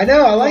 that. I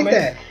know. I like man.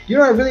 that. You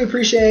know what I really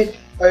appreciate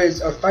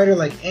is a fighter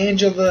like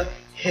Angela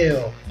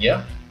Hill.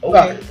 Yeah.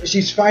 Okay.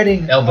 She's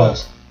fighting...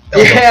 Elbows.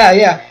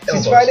 Yeah. She's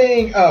Elbows.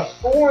 fighting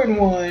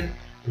 4-1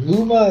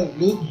 Luma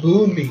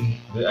Lumi.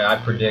 I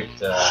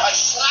predict I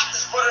slapped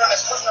this Buddha and I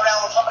pushed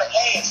around with pumping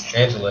gains.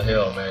 Angela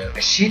Hill, man.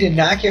 She did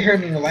not get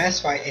hurt in her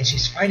last fight, and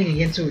she's fighting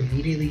against her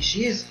immediately.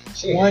 She is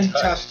She didn't one get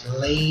touched. tough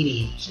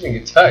lady. She didn't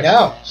get touched.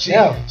 No, She,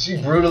 no. She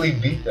brutally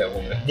beat that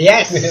woman.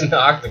 Yes. In the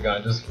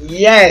octagon.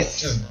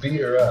 Yes. Just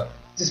beat her up.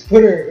 Just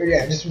put her,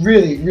 just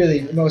really,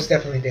 most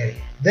definitely did.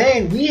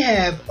 Then we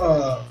have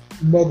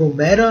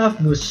Magomedov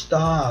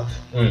Mustav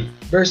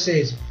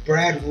versus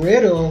Brad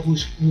Riddle,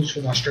 who's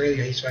from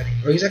Australia. He's fighting,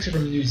 or he's actually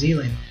from New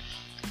Zealand,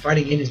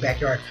 fighting in his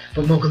backyard.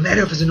 But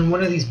Magomedov is in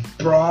one of these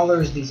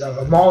brawlers, these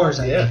maulers.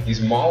 I Yeah, think. these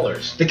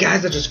maulers. The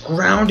guys that just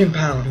ground and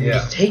pound and Yeah.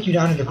 just take you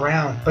down to the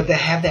ground, but they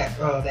have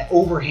that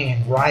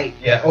overhand right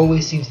Yeah. that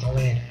always seems to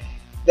win.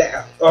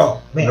 That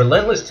man,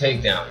 Relentless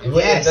takedown.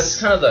 Yes. That's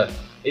kind of the...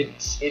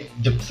 It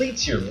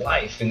depletes your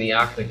life in the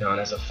octagon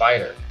as a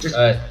fighter. Just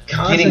Getting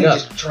constantly up,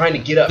 just trying to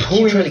get up.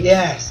 pulling trying to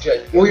yes.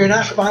 Or you're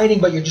not fighting,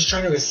 but you're just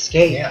trying to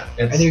escape. Yeah,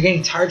 and it's- you're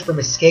getting tired from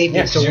escaping.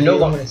 Yeah, 'cause so you're when, no you're,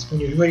 longer- when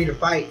you're ready to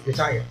fight, you're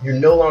tired. You're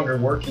no longer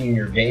working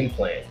your game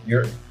plan.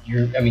 You're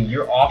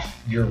off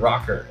your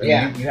rocker. And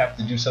Yeah. you have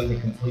to do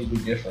something completely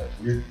different.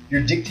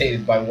 You're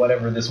dictated by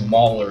whatever this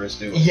mauler is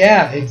doing.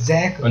 Yeah,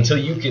 exactly. Until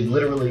you could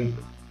literally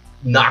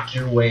knock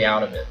your way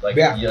out of it. Like,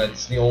 Yeah.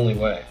 it's the only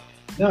way.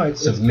 No,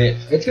 it's Submit.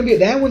 gonna be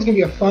that one's gonna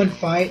be a fun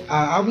fight.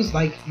 I always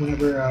like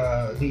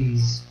whenever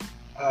these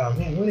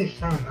man, where are they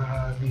from?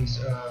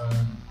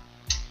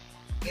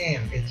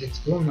 Damn, it's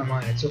blowing my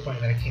mind. It's so funny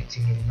that I can't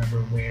seem to remember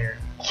where.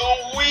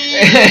 The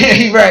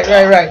weed. right.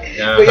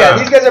 Uh-huh. But yeah,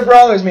 these guys are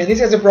brawlers, man. These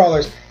guys are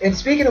brawlers. And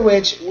speaking of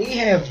which, we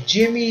have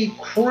Jimmy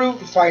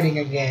Crute fighting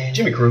again.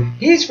 Jimmy Crew.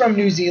 He's from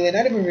New Zealand.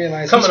 I didn't even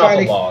realize Coming he's off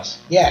fighting. a loss.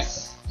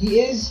 Yes, he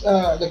is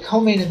the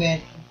co-main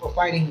event for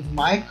fighting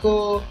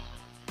Michael.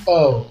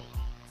 Oh,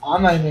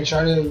 I'm not even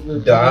trying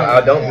to.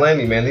 I don't blame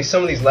you, man.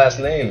 Some of these last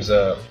names.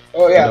 Oh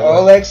yeah, you know what?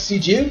 Oleg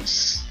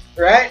Sijukes,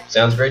 right?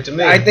 Sounds great to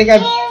me. I think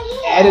I've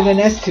added an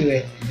S to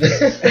it.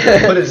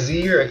 Put a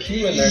Z or a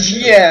Q in there. Too.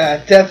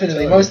 Yeah,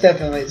 definitely, most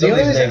definitely. Some The of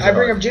only these reason names I are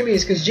bring hard. up Jimmy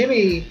is because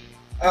Jimmy,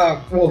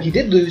 well, he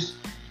did lose,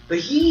 but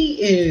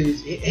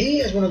he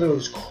has one of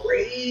those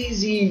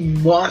crazy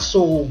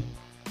muscle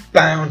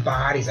bound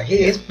bodies. Like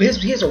he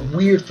has a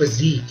weird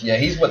physique. Yeah,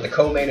 he's the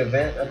co-main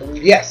event, I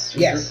believe. Yes.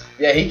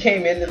 Yeah, he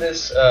came into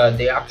this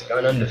the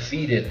octagon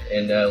undefeated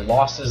and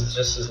lost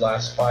his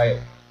last fight.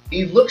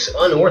 He looks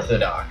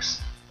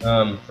unorthodox,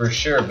 for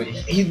sure, but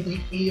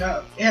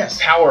Yes.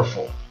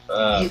 powerful.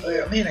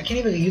 Man, I can't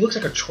even. He looks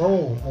like a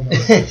troll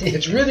almost.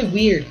 It's really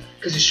weird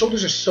because his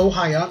shoulders are so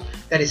high up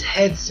that his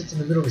head sits in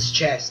the middle of his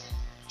chest.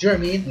 Do you know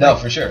what I mean? No,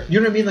 Like, for sure. You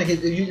know what I mean? Like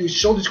his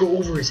shoulders go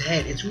over his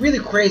head. It's really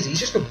crazy. He's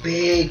just a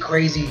big,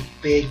 crazy,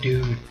 big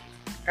dude.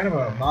 Kind of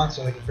a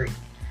monster like a freak.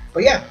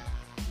 But yeah,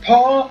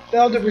 Paul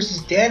Felder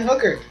versus Dan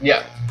Hooker.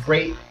 Yeah,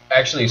 great.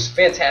 Actually, it's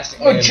fantastic.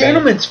 Oh,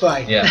 gentleman's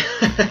fight. Yeah.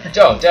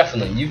 Oh,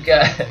 definitely. You've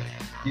got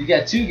You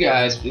got two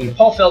guys,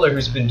 Paul Felder,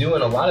 who's been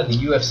doing a lot of the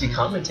UFC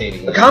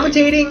commentating.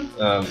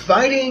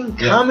 Fighting,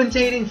 yeah.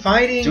 commentating,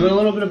 fighting. Doing a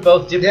little bit of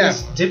both,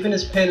 dipping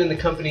his pen in the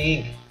company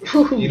ink.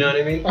 You know what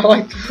I mean? I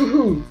like the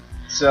food.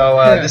 So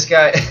this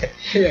guy,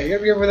 yeah, you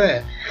gotta be over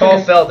that.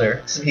 Paul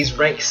Felder, he's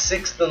ranked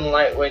 6th in the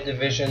lightweight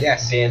division.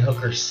 Yes. Dan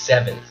Hooker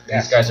 7th.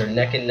 Yes. These guys are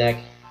neck and neck,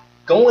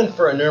 going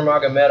for a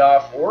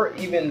Nurmagomedov or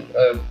even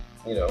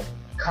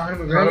Conor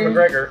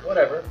McGregor,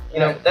 whatever.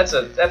 That's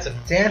a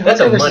Dan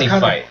that's Hooker a money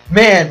versus fight.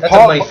 Man, That's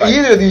Paul, a money fight.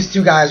 either of these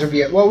two guys would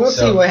be. We'll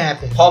see what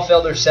happens. Paul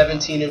Felder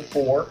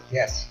 17-4.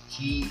 Yes.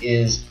 He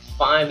is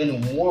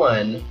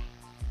 5-1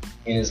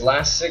 in his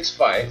last 6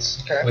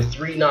 fights with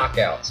 3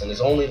 knockouts, and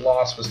his only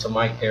loss was to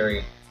Mike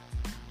Perry.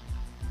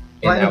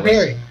 Mike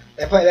Perry.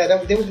 They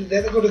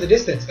go to the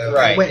distance though.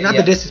 Right. Not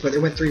the distance, but they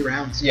went 3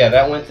 rounds. Yeah,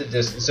 that went the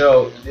distance.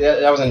 So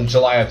that was in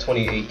July of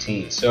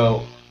 2018.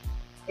 So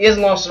he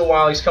hasn't lost in a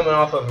while. He's coming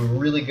off of a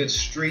really good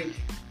streak,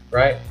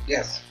 right?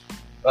 Yes.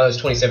 Oh, it was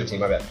 2017.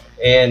 My bad.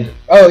 And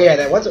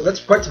that's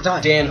quite some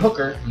time. Dan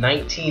Hooker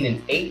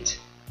 19-8.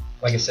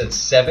 Like I said,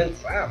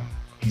 7th. Wow.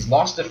 He's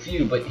lost a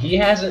few, but he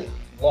hasn't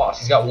lost.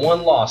 He's got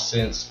 1 loss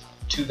since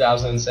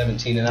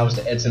 2017, and that was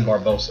to Edson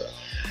Barbosa.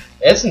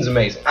 Edson's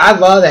amazing. I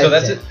love that. So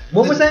that's it.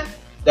 What was that?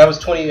 That was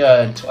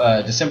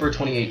December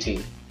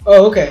 2018.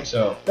 Oh, okay.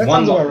 So that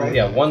sounds about right.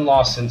 Yeah, 1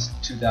 loss since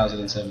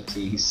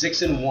 2017. He's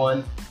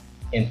 6-1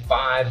 and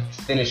 5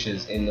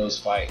 finishes in those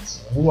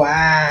fights.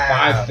 Wow.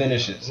 5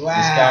 finishes. Wow.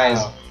 This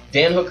guy's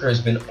Dan Hooker has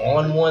been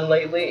on one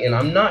lately, and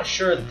I'm not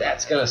sure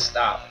that's gonna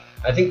stop.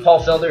 I think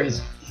Paul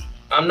Felder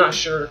I'm not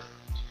sure.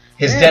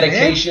 His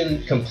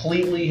dedication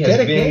completely has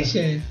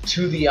been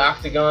to the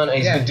octagon.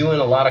 He's been doing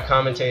a lot of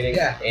commentating,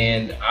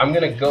 and I'm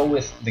going to go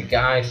with the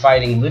guy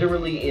fighting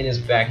literally in his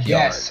backyard.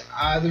 Yes,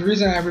 the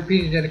reason I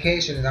repeated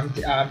dedication is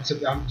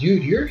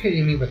dude, you're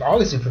hitting me with all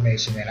this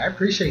information, man. I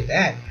appreciate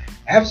that.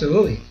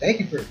 Absolutely. Thank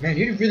you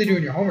you're really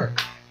doing your homework.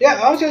 Yeah,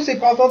 I was going to say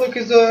Paul Felder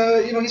because,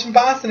 he's from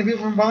Boston, and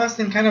people from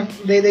Boston kind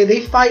of,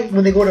 they fight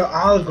when they go to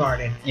Olive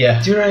Garden. Yeah.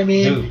 Do you know what I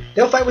mean? Dude.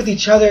 They'll fight with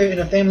each other in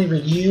a family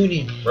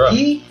reunion.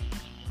 Bruh.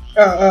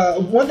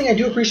 One thing I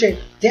do appreciate,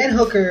 Dan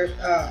Hooker,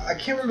 I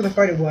can't remember the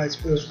fight it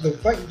was the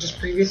fight just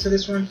previous to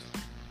this one.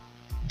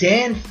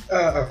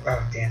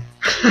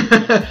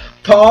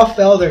 Paul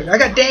Felder. I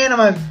got Dan on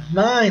my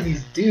mind,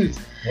 these dudes.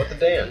 What the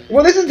Dan?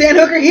 Well, this is Dan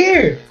Hooker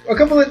here. A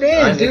couple of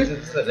Dans, dude.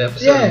 It's the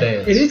episode of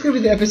Dan. It is going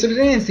to be the episode of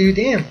Dans, dude.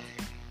 Damn.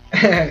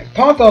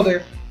 Paul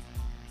Felder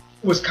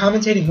was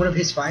commentating one of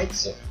his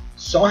fights,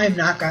 saw him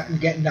knock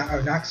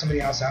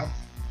somebody else out.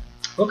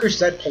 Hooker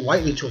said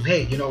politely to him,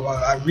 hey,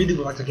 I really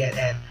would like to get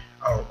a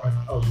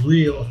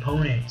real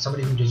opponent,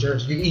 somebody who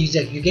deserves. He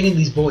said, you're getting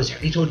these boys.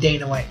 He told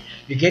Dana White,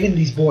 you're getting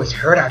these boys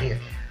hurt out here.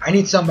 I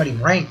need somebody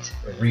ranked.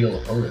 A real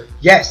opponent.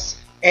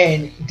 Yes,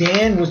 and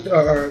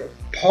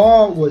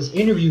Paul was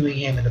interviewing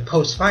him in the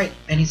post-fight,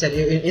 and he said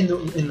in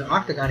the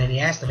octagon, and he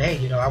asked him, hey,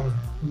 I would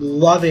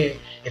love it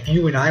if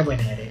you and I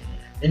went at it.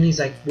 And he's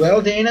like,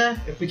 well, Dana,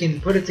 if we can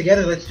put it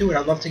together, let's do it.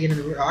 I'd love to get in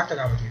the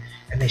octagon with you.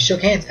 And they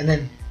shook hands, and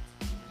then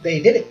they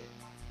did it.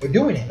 They're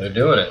doing it. They're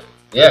doing it.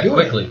 Yeah,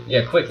 quickly.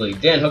 Yeah, quickly.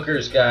 Dan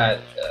Hooker's got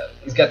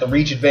he's got the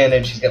reach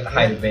advantage. He's got the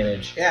height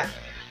advantage. Yeah,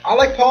 I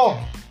like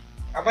Paul.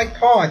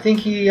 I think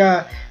he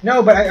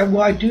no, but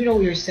I do know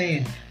what you're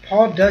saying.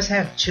 Paul does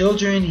have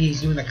children.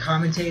 He's doing the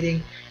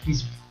commentating.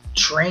 He's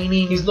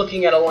training. He's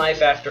looking at a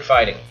life after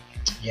fighting.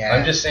 Yeah,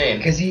 I'm just saying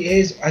because he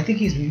is. I think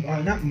he's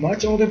not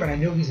much older, but I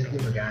know he's an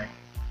older guy.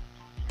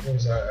 I know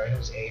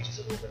his age is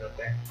a little bit up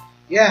there.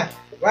 Yeah.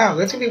 Wow,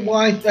 that's gonna be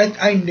why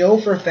I know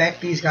for a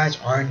fact these guys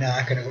are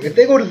not gonna go. If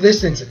they go to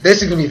this instance,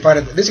 this is gonna be the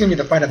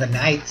fight of the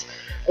night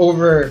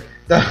over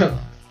the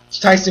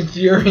Tyson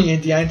Fury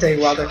and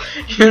Deontay Wilder.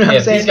 You know what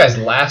I'm saying? If these guys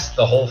last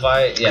the whole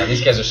fight,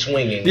 these guys are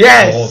swinging.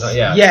 Yes. The whole time.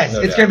 Yeah. Yes. No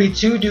It's doubt. gonna be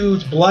 2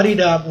 dudes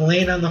bloodied up,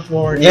 laying on the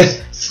floor,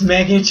 just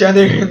smacking each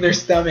other in their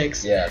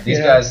stomachs. Yeah.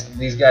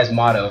 These guys'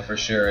 motto for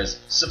sure is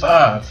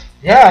survive.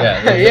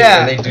 Yeah.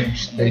 And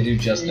they do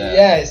just that.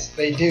 Yes,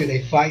 they do.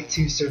 They fight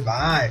to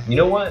survive. You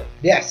know what?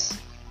 Yes.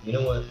 You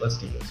know what? Let's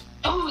do this.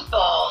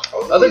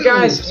 Foosball. Other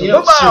guys,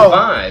 football.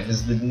 survive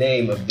is the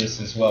name of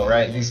this as well,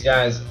 right? These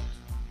guys,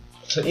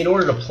 in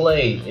order for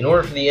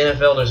the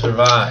NFL to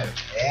survive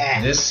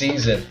this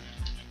season,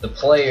 the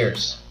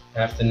players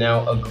have to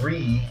now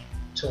agree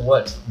to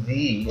what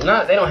they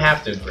don't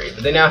have to agree,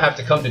 but they now have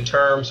to come to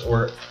terms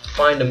or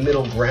find a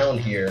middle ground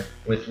here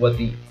with what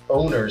the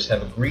owners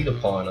have agreed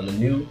upon on the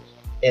new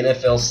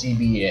NFL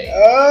CBA.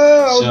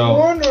 Oh, I was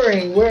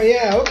wondering where.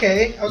 Yeah,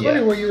 okay. I was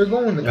wondering where you were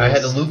going with this. I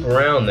had to loop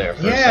around there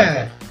for a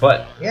second.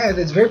 But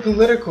that's very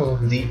political.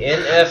 the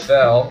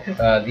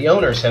NFL, the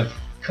owners have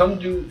come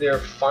to their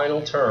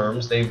final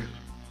terms. They've,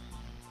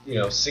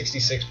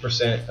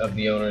 66% of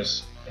the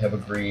owners have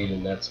agreed,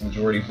 and that's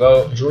majority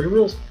vote. Majority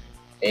rules.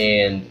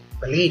 And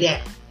believe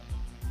that.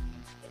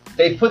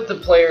 They put the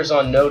players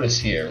on notice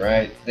here,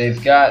 right?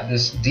 They've got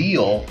this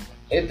deal.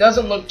 It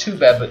doesn't look too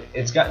bad, but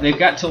they've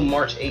got till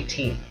March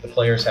 18th. The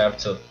players have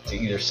to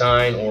either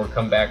sign or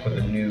come back with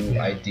a new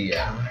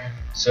idea.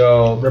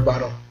 So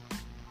rebuttal.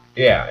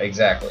 Yeah,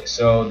 exactly.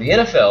 So the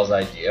NFL's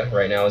idea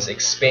right now is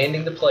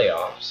expanding the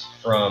playoffs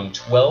from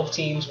 12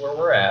 teams where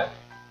we're at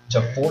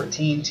to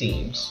 14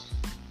 teams,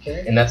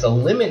 Okay. and that's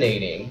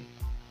eliminating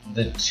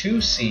the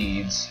 2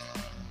 seeds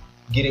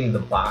getting the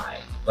bye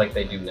like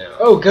they do now.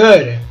 Oh,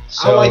 good.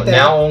 So I like that.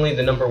 now only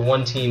the number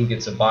 1 team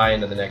gets a bye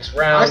into the next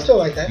round. I still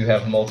like that. You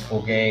have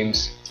multiple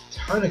games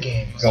Ton of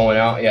games. going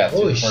out, yeah, through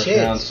Holy the first shit.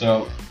 round.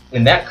 So,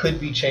 and that could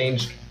be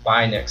changed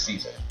by next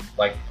season,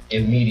 like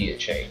immediate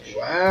change.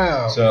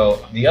 Wow.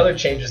 So the other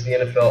changes the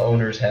NFL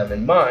owners have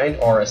in mind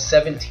are a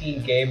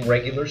 17-game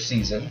regular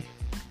season,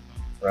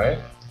 right?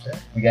 Okay.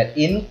 We got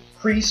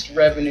increased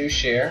revenue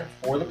share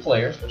for the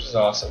players, which is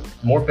awesome.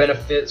 More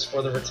benefits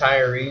for the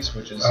retirees,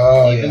 which is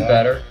even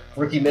better.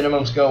 Rookie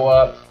minimums go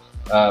up.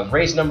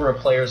 Raised number of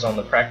players on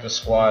the practice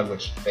squad,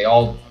 which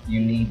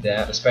you need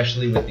that,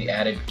 especially with the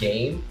added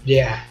game.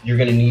 Yeah. You're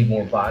going to need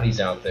more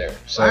bodies out there.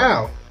 So,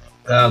 Wow.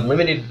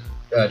 limited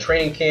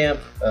training camp.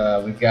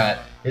 We've got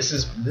this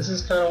is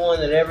kind of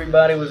one that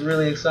everybody was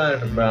really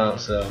excited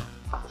about. So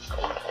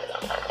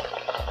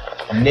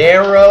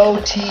narrow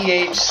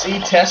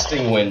THC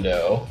testing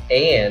window,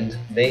 and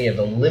they have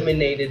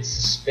eliminated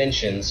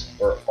suspensions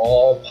for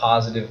all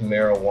positive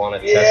marijuana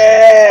testing.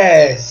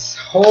 Yes.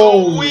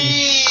 Holy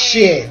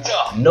shit.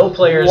 No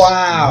players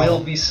Wow.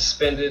 will be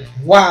suspended.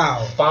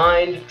 Wow.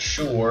 Fined,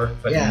 sure,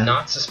 but Yeah.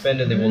 not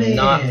suspended. They will Man.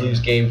 not lose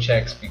game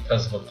checks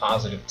because of a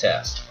positive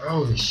test.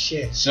 Holy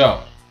shit.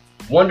 So,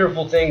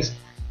 wonderful things,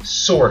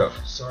 sort of.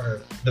 Sort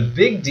of. The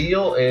big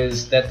deal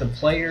is that the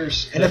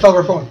players... NFL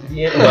reform.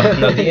 The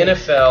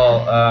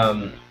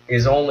NFL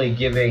is only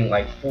giving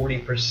like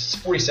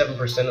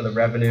 47% of the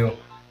revenue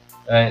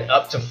and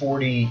up to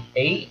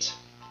 48%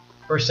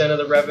 of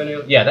the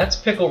revenue. Yeah, that's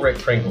Pickle Rick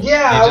Pringles.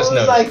 Yeah, They I just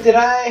was noticed.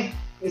 like,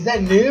 is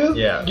that new?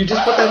 Yeah. You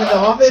just put that in the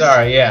office?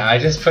 Sorry, yeah, I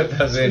just put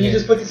those in. You here.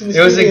 just put this in the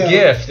It was studio. a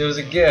gift. It was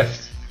a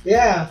gift.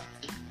 Yeah.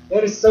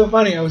 That is so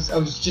funny. I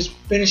was just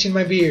finishing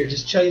my beer,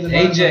 just chugging the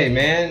bottom. AJ,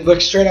 man. Look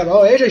straight up.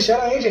 Oh, AJ,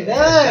 shout out AJ. Nice.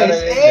 shout out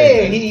AJ,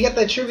 Hey, man. he got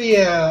that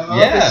trivia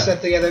office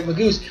set together at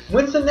Magoo's.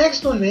 When's the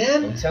next one,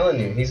 man? I'm telling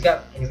you, he's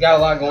got a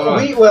lot going on.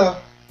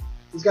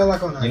 He's got a lot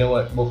going on. You know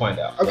what? We'll find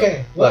out.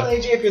 Okay. But- Well,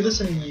 AJ, if you're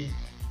listening,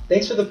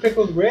 thanks for the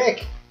pickled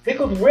Rick.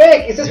 Pickled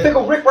Rick. It says Yeah.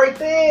 Pickled Rick right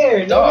there.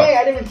 No Dog. way.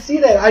 I didn't even see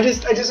that. I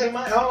just in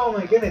my. Oh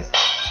my goodness.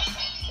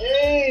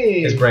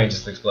 Hey. His brain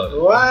just exploded.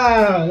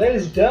 Wow, that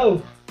is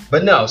dope.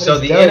 But no, so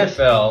is the dope.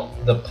 NFL,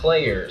 the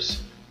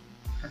players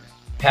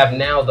have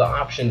now the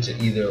option to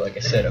either, like I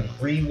said,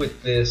 agree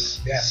with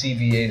this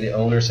CBA the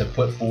owners have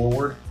put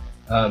forward.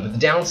 But the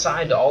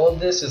downside to all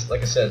of this is,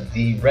 like I said,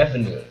 the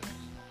revenue.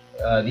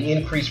 The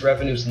increased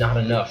revenue is not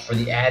enough for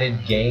the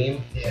added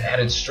game, the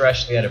added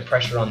stress, the added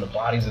pressure on the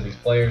bodies of these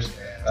players.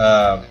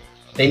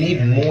 They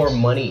need more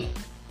money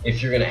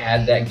if you're going to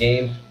add that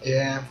game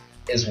Yeah.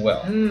 as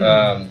well.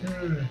 Hmm.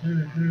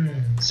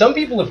 Some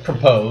people have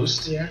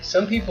proposed. Yeah.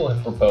 Some people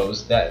have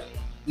proposed that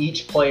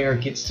each player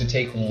gets to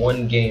take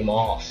 1 game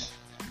off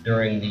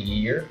during the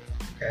year,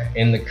 Okay.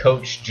 and the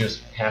coach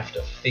just have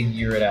to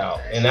figure it out.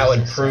 And that would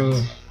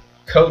improve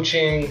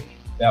coaching.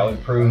 That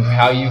would prove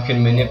how you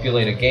can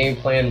manipulate a game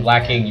plan,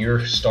 lacking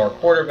your star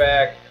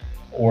quarterback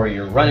or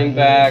your running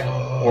back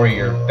or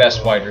your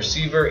best wide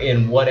receiver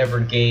in whatever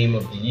game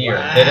of the year.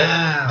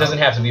 Wow. It doesn't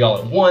have to be all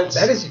at once.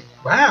 That is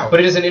wow. But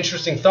it is an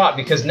interesting thought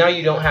because now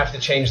you don't have to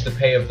change the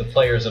pay of the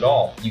players at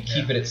all. You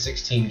keep it at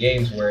 16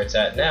 games where it's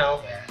at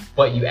now,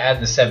 but you add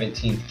the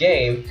 17th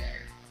game.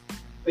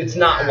 It's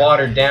not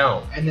watered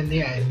down. And then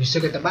and you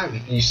still get the bye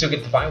week. And you still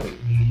get the bye week.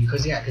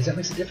 Because that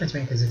makes a difference,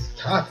 man. Because it's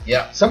tough.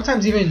 Yeah.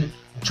 Sometimes even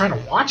trying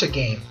to watch a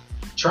game,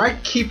 try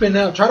keeping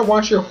up. Try to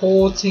watch your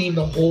whole team,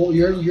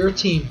 your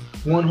team,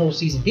 one whole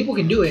season. People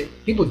can do it.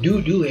 People do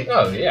it.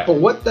 Oh, yeah. But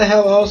what the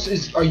hell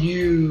else are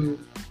you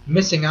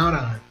missing out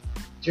on?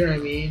 Do you know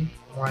what I mean?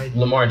 Like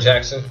Lamar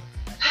Jackson.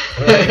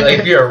 Like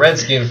if you're a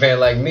Redskin fan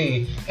like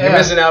me, you're Yeah.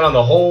 missing out on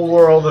the whole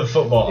world of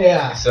football.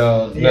 Yeah.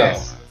 So, no.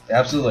 Yes.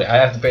 Absolutely. I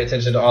have to pay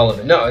attention to all of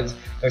it. No, it's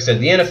like I said,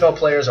 the NFL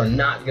players are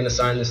not going to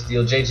sign this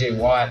deal. J.J.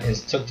 Watt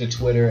has took to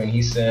Twitter and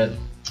he said,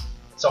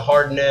 it's a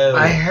hard no.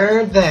 I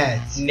heard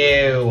that.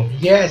 No.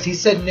 Yes, he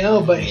said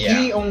no, but Yeah.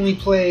 he only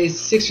plays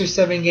 6 or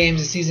 7 games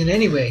a season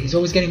anyway. He's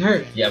always getting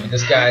hurt. Yeah, but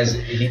this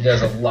he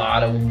does a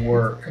lot of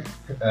work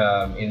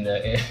in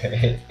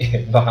the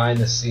behind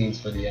the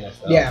scenes for the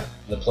NFL. Yeah.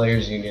 The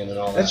players union and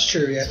all that. That's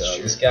true. That's So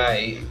true. this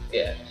guy,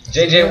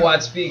 J.J.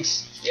 Watt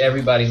speaks,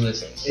 everybody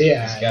listens.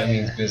 Yeah, This guy yeah.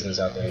 means business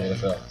out there in the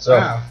NFL. So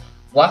Wow.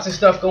 lots of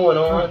stuff going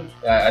on.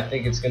 I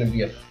think it's going to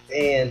be a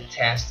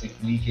fantastic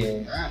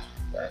weekend.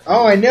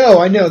 Oh, I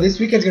know. This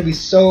weekend's going to be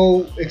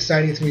so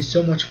exciting. It's going to be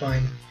so much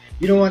fun.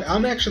 You know what?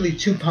 I'm actually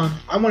too pumped.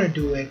 I want to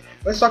do it.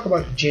 Let's talk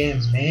about the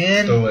jams,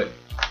 man. Do it.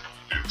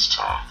 It's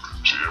time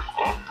for Jam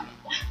of the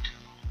Week.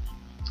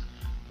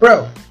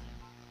 Bro,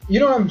 you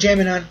know what I'm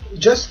jamming on?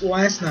 Just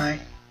last night,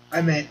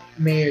 I met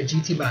Mayor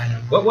G.T.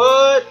 Bynum.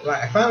 What?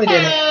 Like, I finally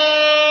did it.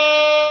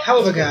 Hell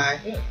of a guy.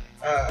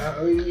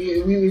 Yeah.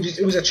 We just,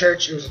 it was a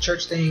church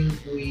thing.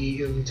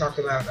 We talked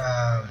about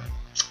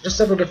just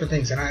several different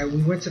things. And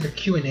we went to the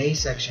Q&A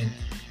section,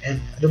 and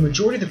the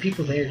majority of the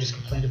people there just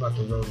complained about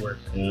the road work,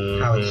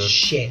 how it's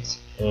shit.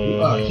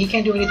 He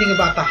can't do anything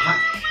about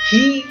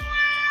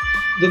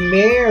the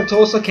mayor of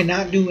Tulsa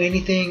cannot do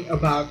anything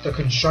about the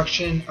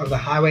construction of the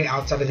highway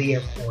outside of the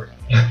airport.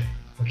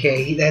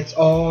 Okay, that's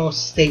all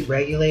state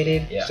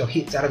regulated, so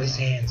it's out of his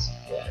hands.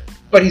 Yeah.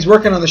 But he's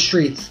working on the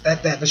streets.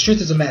 The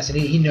streets is a mess, and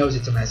he knows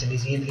it's a mess, and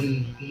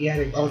he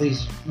had all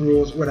these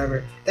rules,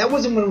 whatever. That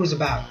wasn't what it was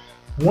about.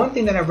 One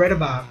thing that I read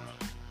about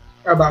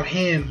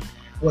him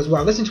was,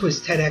 well, I listened to his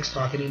TEDx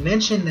talk, and he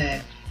mentioned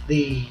that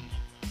the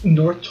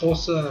North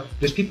Tulsa,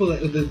 there's people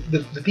that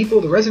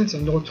the residents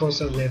of North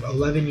Tulsa live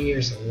 11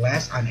 years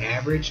less on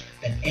average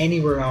than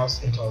anywhere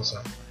else in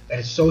Tulsa. That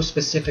is so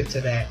specific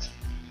to that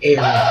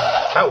area.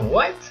 How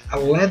what?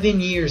 11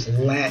 years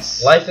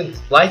less. Life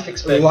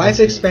expectancy. Life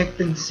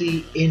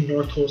expectancy in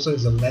North Tulsa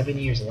is 11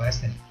 years less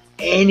than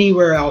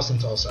anywhere else in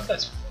Tulsa.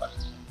 That's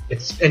fucked.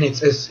 It's in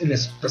a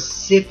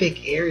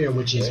specific area,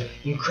 which is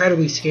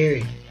incredibly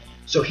scary.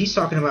 So he's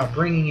talking about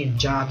bringing in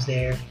jobs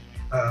there.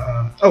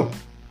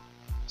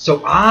 So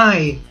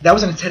that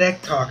was in a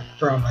TEDx talk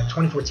from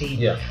 2014.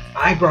 Yeah.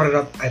 I brought it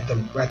up at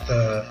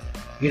the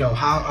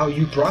how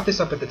you brought this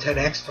up at the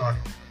TEDx talk.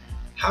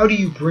 How do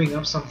you bring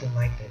up something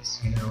like this?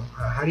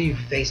 How do you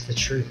face the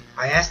truth?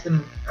 I asked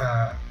them,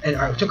 and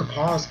I took a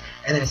pause,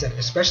 and then I said,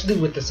 especially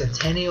with the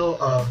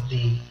centennial of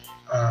the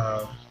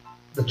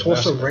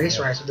Tulsa race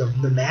riots,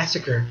 the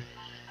massacre,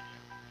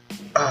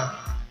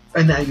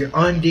 and now you're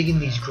undigging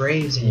these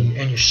graves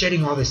and you're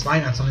shedding all this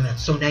light on something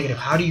that's so negative.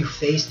 How do you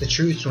face the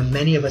truths when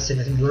many of us in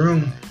the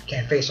room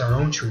can't face our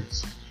own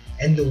truths?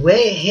 And the way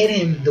it hit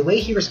him, the way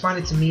he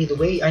responded to me, the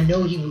way I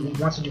know he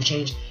wants to do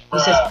change, he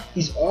says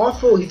he's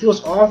awful, he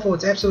feels awful,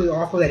 it's absolutely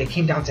awful that it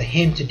came down to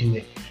him to do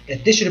it.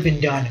 That this should have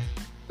been done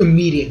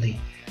immediately.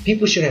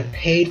 People should have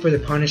paid for the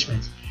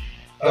punishment.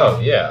 You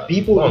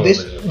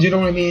know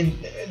what I mean?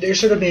 There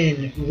should have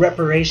been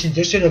reparations.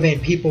 There should have been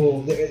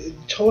people.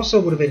 Tulsa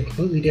would have been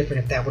completely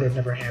different if that would have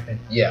never happened.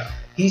 Yeah.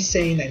 He's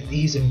saying that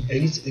he's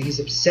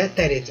upset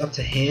that it's up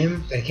to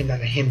him, that it came down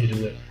to him to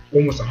do it.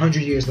 Almost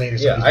 100 years later.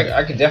 Yeah,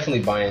 I could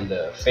definitely buy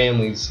into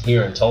families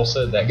here in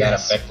Tulsa that got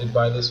affected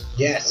by this.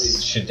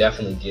 Yes. Should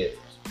definitely get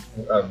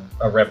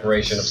a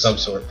reparation of some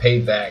sort,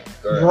 paid back.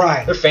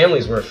 Right. Their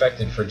families were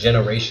affected for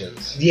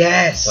generations.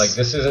 Yes. Like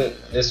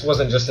this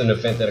wasn't just an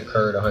event that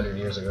occurred 100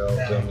 years ago.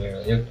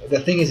 No. The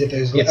thing is, if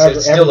there's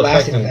it's still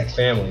affecting effect.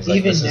 families.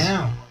 Even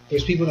now,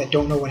 there's people that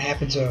don't know what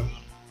happened to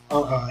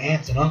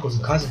aunts and uncles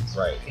and cousins.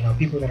 Right.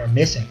 People that are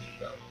missing.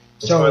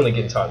 It's finally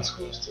getting taught in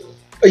schools too.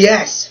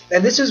 Yes,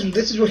 and this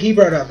is what he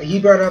brought up. He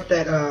brought up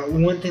that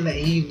one thing that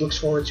he looks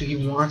forward to.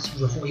 He wants to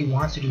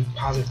do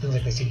positive things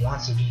like this. He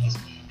wants to do this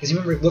because he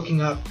remember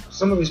looking up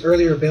some of his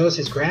earlier bills.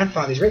 His great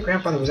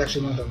grandfather was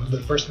actually one of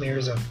the first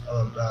mayors of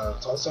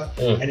Tulsa,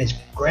 and his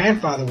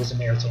grandfather was the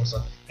mayor of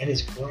Tulsa, and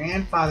his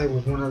grandfather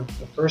was one of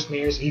the first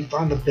mayors. He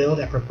found the bill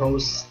that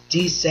proposed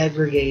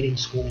desegregating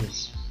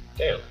schools.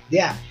 Damn.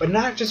 Yeah, but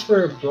not just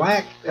for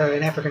black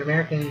and African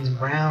Americans and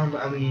brown.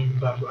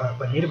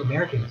 But Native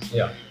Americans.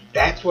 Yeah.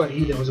 That's what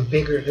that was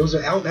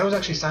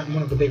actually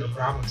one of the bigger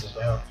problems as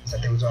well, is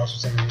that there was also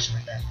segregation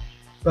like that.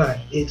 But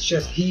it's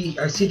just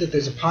I see that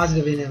there's a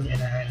positive in him,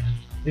 and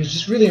it was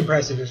just really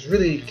impressive. It was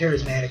really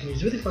charismatic, and he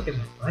was really fucking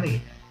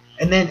funny.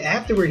 And then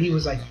afterward, he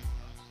was like,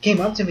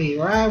 came up to me,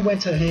 or I went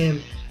to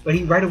him, but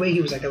right away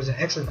he was like, that was an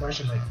excellent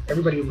question. Like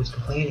everybody was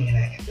complaining, and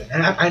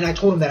I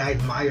told him that I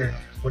admire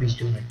what he's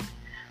doing.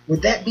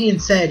 With that being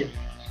said,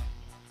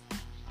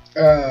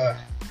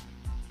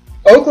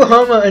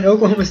 Oklahoma and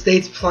Oklahoma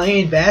State's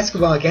playing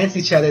basketball against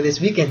each other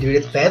this weekend, dude.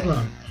 It's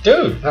bedlam.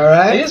 Dude, all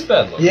right? It is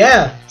bedlam.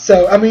 Yeah.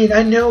 So,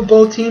 I know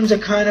both teams are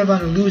kind of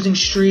on a losing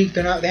streak.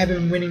 They haven't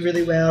been winning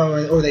really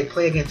well, or they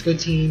play against good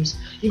teams.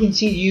 You can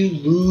see you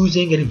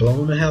losing, getting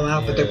blown the hell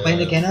out, but they're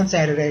playing again on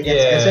Saturday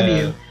against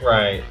SMU.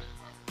 Right.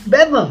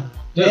 Bedlam.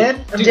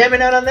 Man, I'm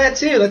jamming out on that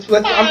too. I'm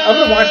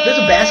gonna watch. There's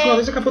a basketball.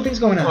 There's a couple things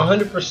going on.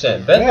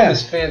 100%. Bedlam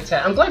is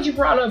fantastic. I'm glad you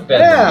brought up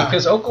Bedlam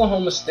because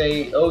Oklahoma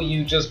State,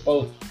 OU, just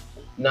both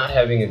not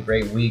having a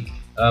great week,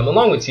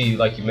 along with TU,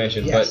 like you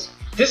mentioned. Yes.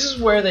 But this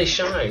is where they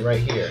shine right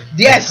here.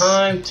 Yes. It's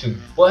time to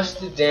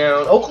bust it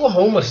down,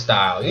 Oklahoma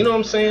style. You know what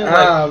I'm saying?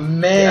 Oh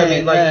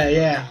man.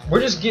 Yeah.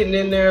 We're just getting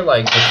in there,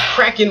 like just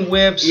cracking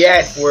whips.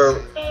 Yes.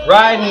 We're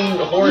riding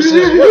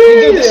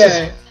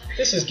horses.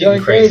 This is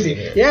getting crazy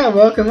here. Yeah,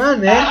 well, come on,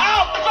 man.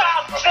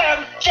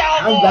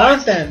 How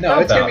about them? No,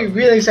 it's going to be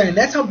really exciting.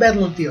 That's how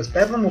Bedlam feels.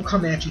 Bedlam will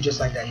come at you just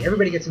like that.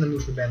 Everybody gets in the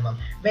mood for Bedlam.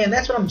 Man,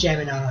 that's what I'm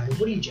jamming out on.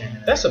 What are you jamming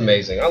on? That's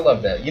amazing. I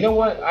love that. You know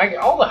what?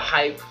 All the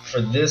hype for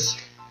this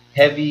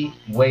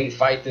heavyweight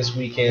fight this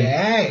weekend.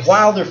 Yes.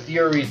 Wilder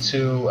Fury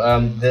 2.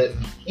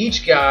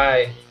 Each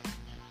guy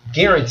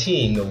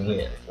guaranteeing a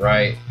win,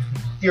 right?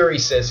 Fury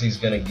says he's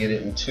going to get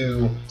it in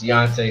 2.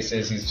 Deontay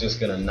says he's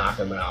just going to knock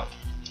him out.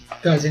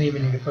 Doesn't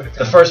even need to put it down.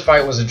 The first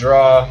fight was a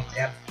draw.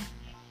 Yep.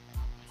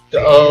 The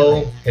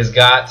O has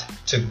got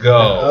to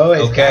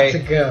go. Got to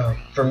go.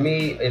 For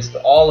me, it's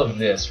all of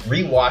this.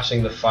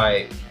 Rewatching the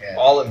fight,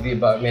 all of the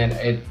above, man.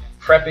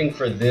 prepping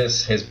for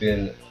this has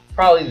been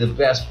probably the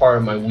best part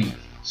of my week.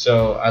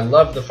 So I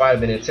love the fight. I've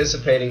been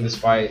anticipating this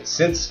fight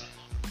since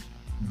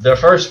the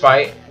first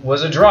fight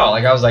was a draw.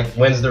 Like, I was like,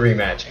 when's the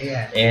rematch?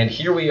 Yeah. And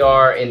here we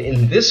are. And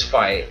in this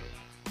fight,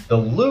 the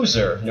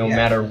loser, no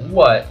matter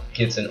what,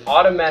 gets an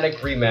automatic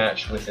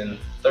rematch within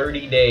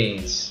 30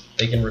 days.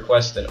 They can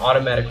request an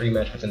automatic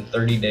rematch within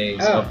 30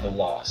 days of the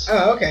loss.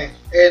 Oh, okay.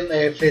 And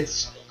if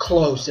it's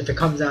close, if it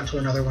comes down to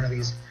another one of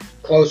these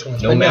close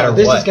ones. No matter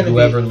this what, is gonna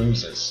whoever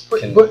loses. But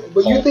can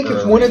you think call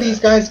if for a one of rematch. these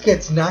guys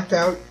gets knocked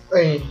out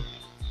in,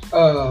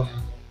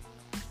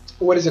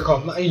 what is it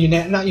called? Not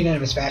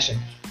unanimous fashion,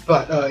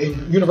 but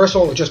in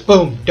universal, just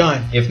boom,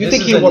 done. If you this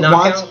think is he a would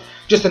knockout- want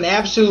just an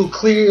absolute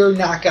clear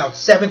knockout,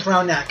 7th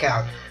round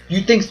knockout?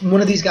 You think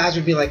one of these guys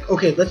would be like,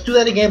 okay, let's do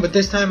that again, but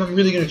this time I'm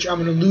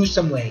gonna lose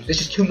some weight.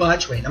 This is too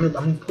much weight. I'm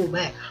gonna pull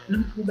back.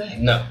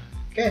 No.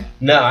 Okay.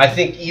 No, I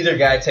think either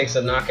guy takes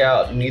a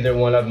knockout. Neither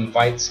one of them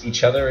fights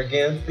each other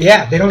again.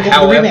 Yeah, they don't go for the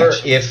However,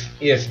 rematch.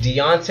 if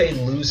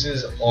Deontay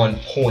loses on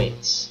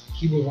points,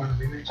 He will want a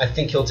rematch. I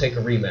think he'll take a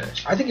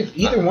rematch. I think if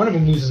either one of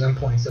them loses on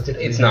points, they'll take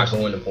a It's rematch. not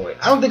going to points.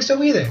 I don't think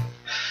so either.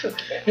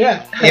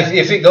 Yeah.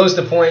 If it goes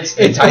to points,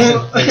 then It's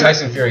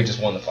Tyson Fury just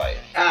won the fight.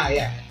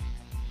 Yeah.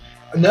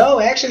 No,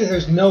 actually,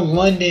 there's no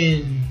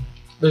London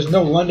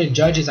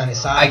judges on his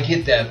I side.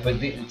 get that, but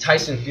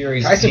Tyson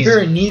Fury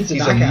needs a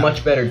he's knockout. a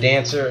much better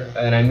dancer,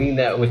 and I mean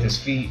that with his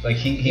feet. Like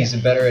he's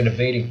better at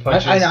evading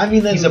punches. I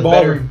mean that he's in a the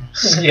better ballroom.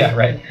 yeah,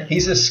 right.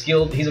 He's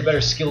a better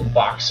skilled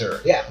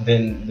boxer Yeah.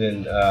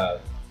 than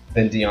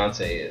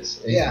Deontay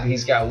is. Yeah.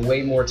 He's got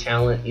way more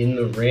talent in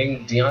the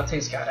ring.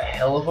 Deontay's got a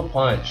hell of a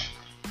punch,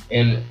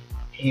 and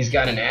he's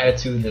got an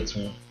attitude that's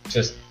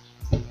just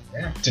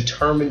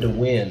determined to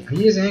win.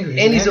 He is angry.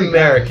 And he's an angry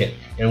American,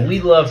 and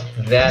we love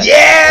that.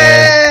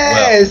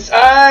 Yes,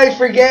 I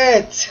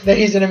forget that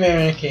he's an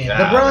American.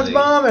 The Bronze Golly.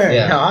 Bomber.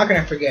 Yeah. No, how can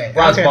I forget?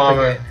 Bronze How can I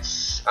Bomber. forget?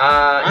 He's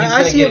I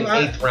gonna see get him,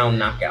 an 8th round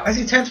knockout. I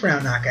see 10th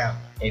round knockout,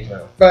 8th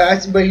round.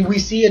 but we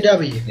see a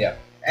W. Yeah.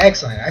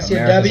 Excellent. I see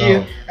America's a W.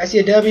 own. I see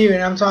a W,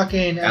 and I'm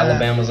talking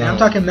Alabama's and I'm own.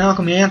 talking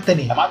Malcolm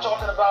Anthony. Am I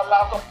talking about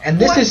Malcolm? And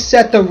this is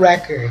Set the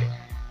Record.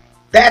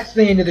 That's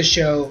the end of the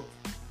show.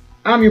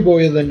 I'm your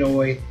boy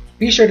Illinois.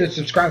 Be sure to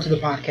subscribe to the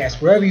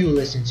podcast wherever you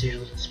listen to.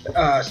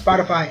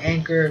 Spotify,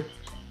 Anchor,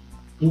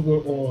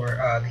 Google, or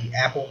the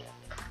Apple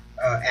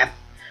app.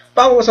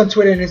 Follow us on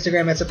Twitter and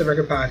Instagram at Set the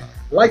Record Pod.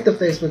 Like the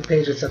Facebook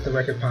page at Set the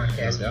Record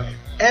Podcast.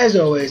 As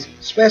always,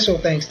 special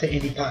thanks to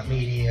Indie Pop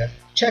Media.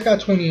 Check out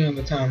 20 on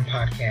the Town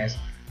Podcast.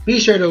 Be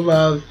sure to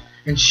love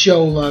and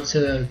show love to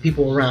the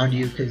people around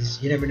you,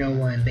 because you never know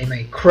when they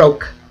may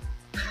croak.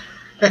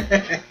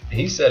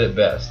 He said it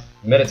best.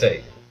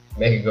 Meditate.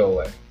 Make it go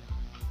away.